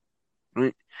problem.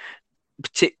 Right?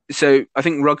 So I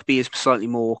think rugby is slightly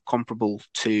more comparable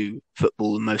to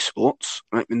football than most sports,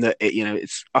 right? In that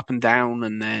it's up and down,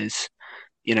 and there's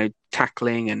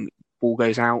tackling and ball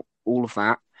goes out, all of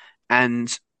that,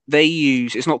 and they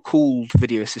use, it's not called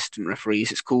video assistant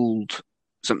referees, it's called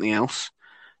something else,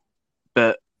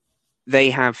 but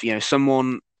they have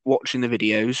someone watching the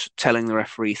videos, telling the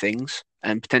referee things,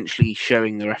 and potentially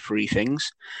showing the referee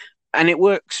things. And it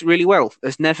works really well.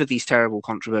 There's never these terrible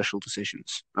controversial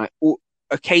decisions, right? Or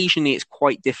occasionally it's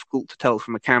quite difficult to tell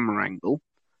from a camera angle,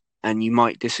 and you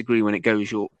might disagree when it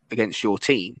goes against your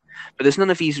team. But there's none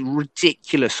of these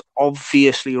ridiculous,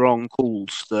 obviously wrong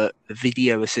calls that the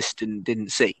video assistant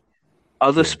didn't see.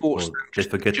 Other sports, they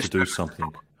forget to do something.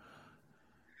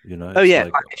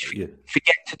 Forget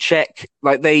to check.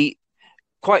 Like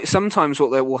quite sometimes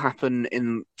what will happen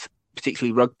in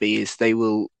particularly rugby is they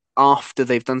will, after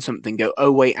they've done something, go,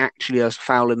 oh wait, actually there's a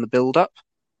foul in the build-up,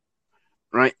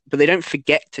 right? But they don't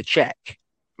forget to check,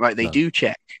 right? They do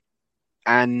check,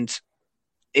 and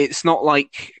it's not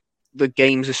like the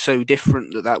games are so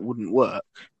different that wouldn't work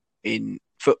in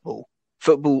football.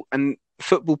 Football,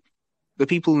 the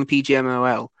people in the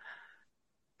PGMOL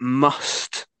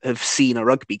must have seen a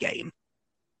rugby game,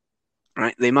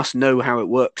 right? They must know how it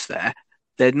works there.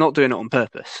 They're not doing it on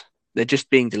purpose. They're just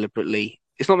being deliberately.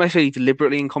 It's not necessarily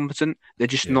deliberately incompetent. They're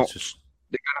just not.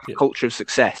 They don't have a culture of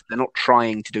success. They're not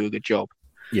trying to do a good job.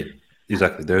 Yeah,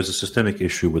 exactly. There is a systemic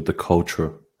issue with the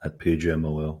culture at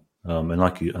PGMOL, and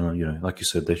like you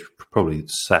said, they should probably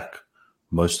sack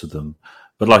most of them.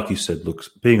 But like you said, look,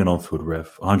 being an on-field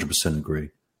ref, 100%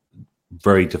 agree.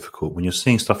 Very difficult when you're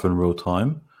seeing stuff in real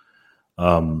time.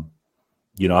 I've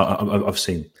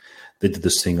seen. They did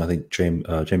this thing. I think Jamie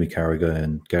Carragher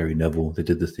and Gary Neville. They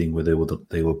did the thing where they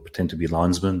would pretend to be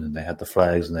linesmen, and they had the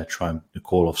flags, and they're trying to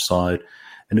call offside,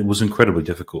 and it was incredibly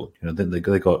difficult. Then they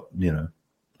got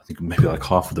I think maybe like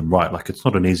half of them right. Like it's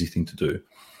not an easy thing to do.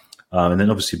 And then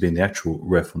obviously being the actual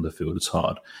ref on the field, it's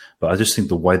hard. But I just think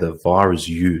the way that VAR is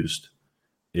used,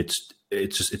 it's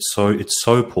it's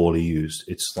so poorly used.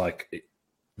 It's like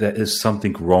there is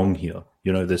something wrong here.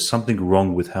 There's something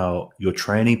wrong with how you're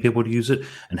training people to use it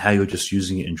and how you're just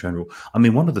using it in general. I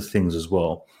mean, one of the things as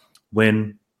well,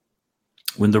 when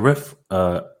the ref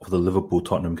for the Liverpool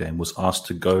Tottenham game was asked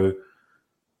to go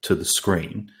to the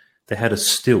screen, they had a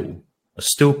still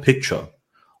picture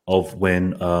of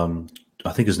when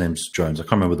I think his name's Jones. I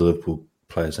can't remember the Liverpool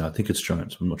players now. I think it's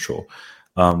Jones. I'm not sure.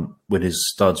 When his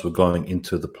studs were going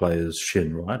into the player's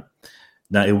shin, right?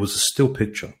 Now, it was a still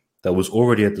picture that was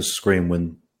already at the screen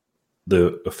when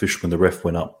the ref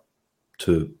went up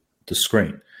to the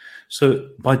screen. So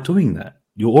by doing that,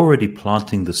 you're already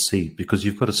planting the seed because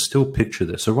you've got a still picture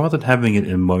there. So rather than having it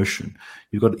in motion,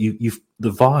 the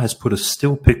VAR has put a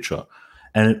still picture,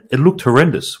 and it looked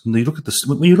horrendous. When you look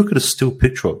at a still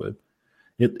picture of it,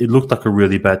 it looked like a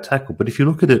really bad tackle. But if you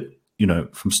look at it,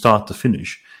 from start to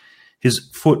finish, his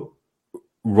foot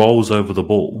rolls over the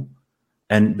ball,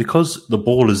 and because the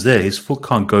ball is there, his foot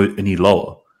can't go any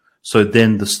lower. So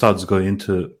then the studs go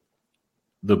into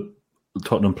the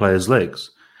Tottenham player's legs.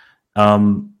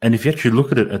 And if you actually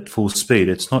look at it at full speed,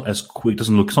 it's not as quick. It's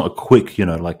not a quick,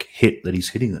 like hit that he's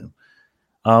hitting them.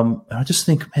 And I just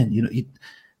think, man,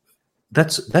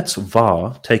 that's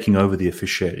VAR taking over the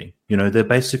officiating. They're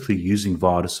basically using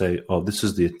VAR to say, oh, this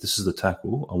is the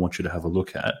tackle I want you to have a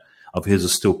look at. Here's a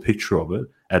still picture of it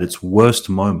at its worst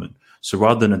moment. So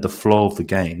rather than at the flow of the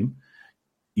game,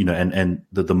 and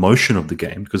the motion of the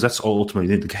game, because that's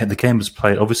ultimately the game is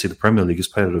played. Obviously, the Premier League is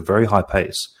played at a very high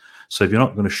pace. So if you're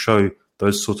not going to show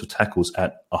those sorts of tackles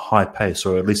at a high pace,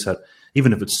 or at least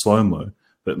even if it's slow-mo,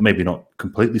 but maybe not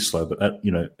completely slow, but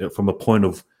from a point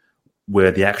of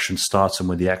where the action starts and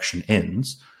where the action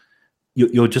ends,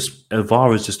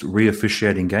 VAR is just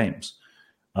re-officiating games.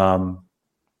 And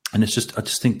I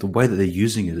just think the way that they're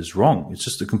using it is wrong. It's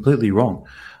just completely wrong.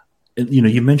 And,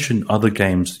 you mentioned other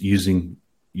games using,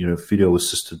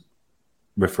 video-assisted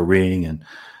refereeing and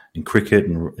in cricket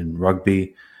and in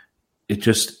rugby.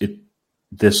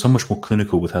 They're so much more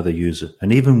clinical with how they use it.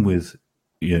 And even with,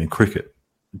 in cricket,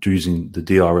 using the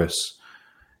DRS,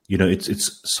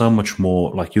 it's so much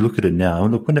more like you look at it now.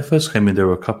 And look, when they first came in, there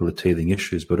were a couple of teething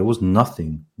issues, but it was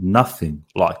nothing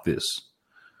like this.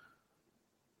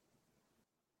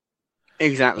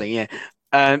 Exactly, yeah.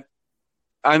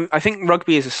 I think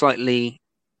rugby is a slightly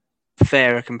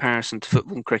fairer comparison to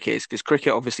football and cricket, because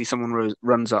cricket, obviously, someone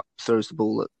runs up, throws the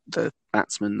ball at the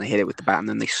batsman, they hit it with the bat, and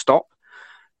then they stop.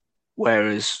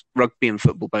 Whereas rugby and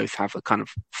football both have a kind of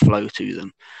flow to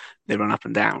them; they run up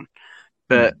and down.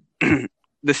 But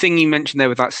the thing you mentioned there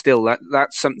with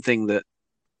that's something that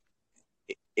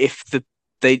if the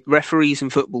referees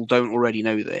in football don't already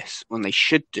know this, when they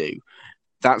should do,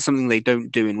 that's something they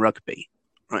don't do in rugby.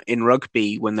 Right? In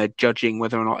rugby, when they're judging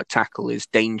whether or not a tackle is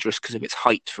dangerous because of its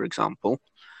height, for example,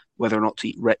 whether or not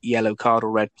to yellow card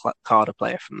or red card a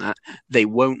player from that, they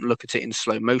won't look at it in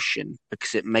slow motion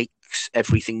because it makes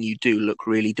everything you do look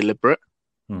really deliberate.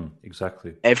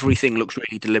 Exactly. Everything looks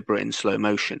really deliberate in slow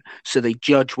motion. So they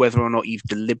judge whether or not you've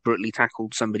deliberately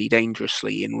tackled somebody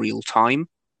dangerously in real time,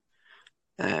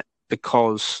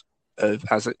 because of,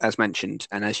 as mentioned,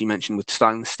 and as you mentioned with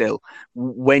standing still,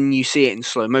 when you see it in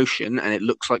slow motion and it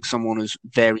looks like someone has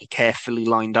very carefully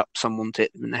lined up someone to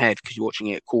hit them in the head because you're watching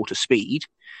it at quarter speed,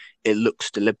 it looks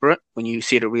deliberate. When you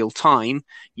see it at real time,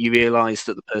 you realise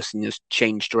that the person has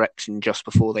changed direction just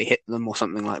before they hit them or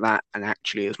something like that, and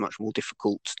actually it's much more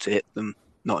difficult to hit them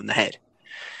not in the head.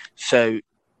 So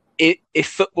if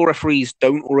football referees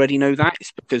don't already know that,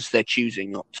 it's because they're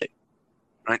choosing not to.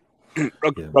 Right?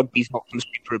 Rugby's not some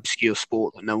super obscure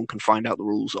sport that no one can find out the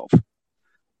rules of.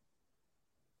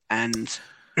 And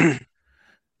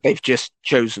they've just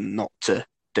chosen not to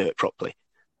do it properly.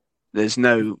 There's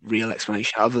no real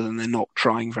explanation other than they're not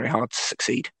trying very hard to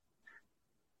succeed.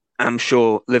 I'm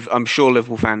sure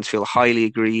Liverpool fans feel highly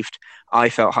aggrieved. I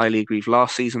felt highly aggrieved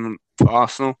last season for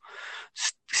Arsenal.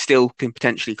 Still can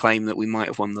potentially claim that we might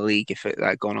have won the league if it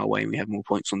had gone our way and we had more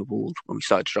points on the board when we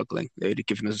started struggling. They would have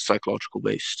given us a psychological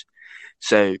boost.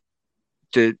 So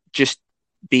just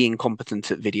being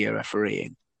competent at video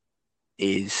refereeing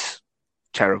is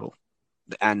terrible.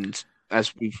 And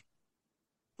as we've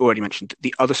already mentioned,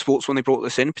 the other sports when they brought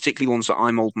this in, particularly ones that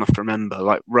I'm old enough to remember,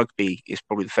 like rugby is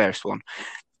probably the fairest one.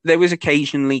 There was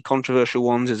occasionally controversial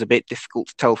ones. It's a bit difficult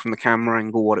to tell from the camera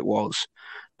angle what it was.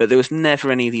 But there was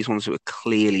never any of these ones that were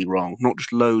clearly wrong, not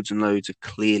just loads and loads of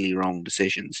clearly wrong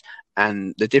decisions.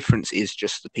 And the difference is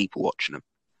just the people watching them.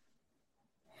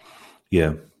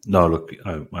 Yeah. No, look,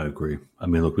 I agree. I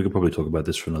mean, look, we could probably talk about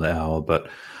this for another hour, but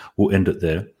we'll end it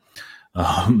there.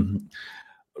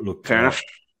 Look, fair enough.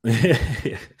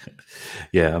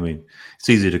 Yeah, I mean, it's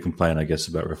easy to complain, I guess,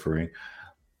 about refereeing.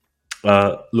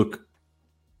 Look,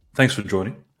 thanks for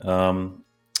joining.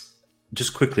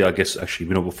 Just quickly, I guess,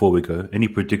 actually, before we go, any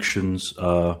predictions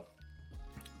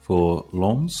for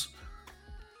Lens?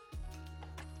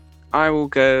 I will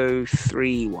go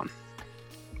 3-1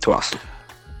 to Arsenal.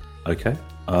 Okay.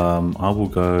 I will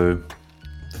go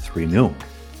 3-0.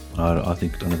 I don't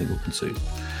think we'll concede.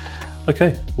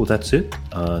 Okay, well, that's it.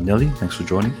 Nelly, thanks for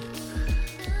joining.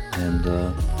 And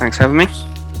thanks for having me.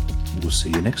 We'll see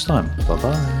you next time.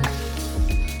 Bye-bye.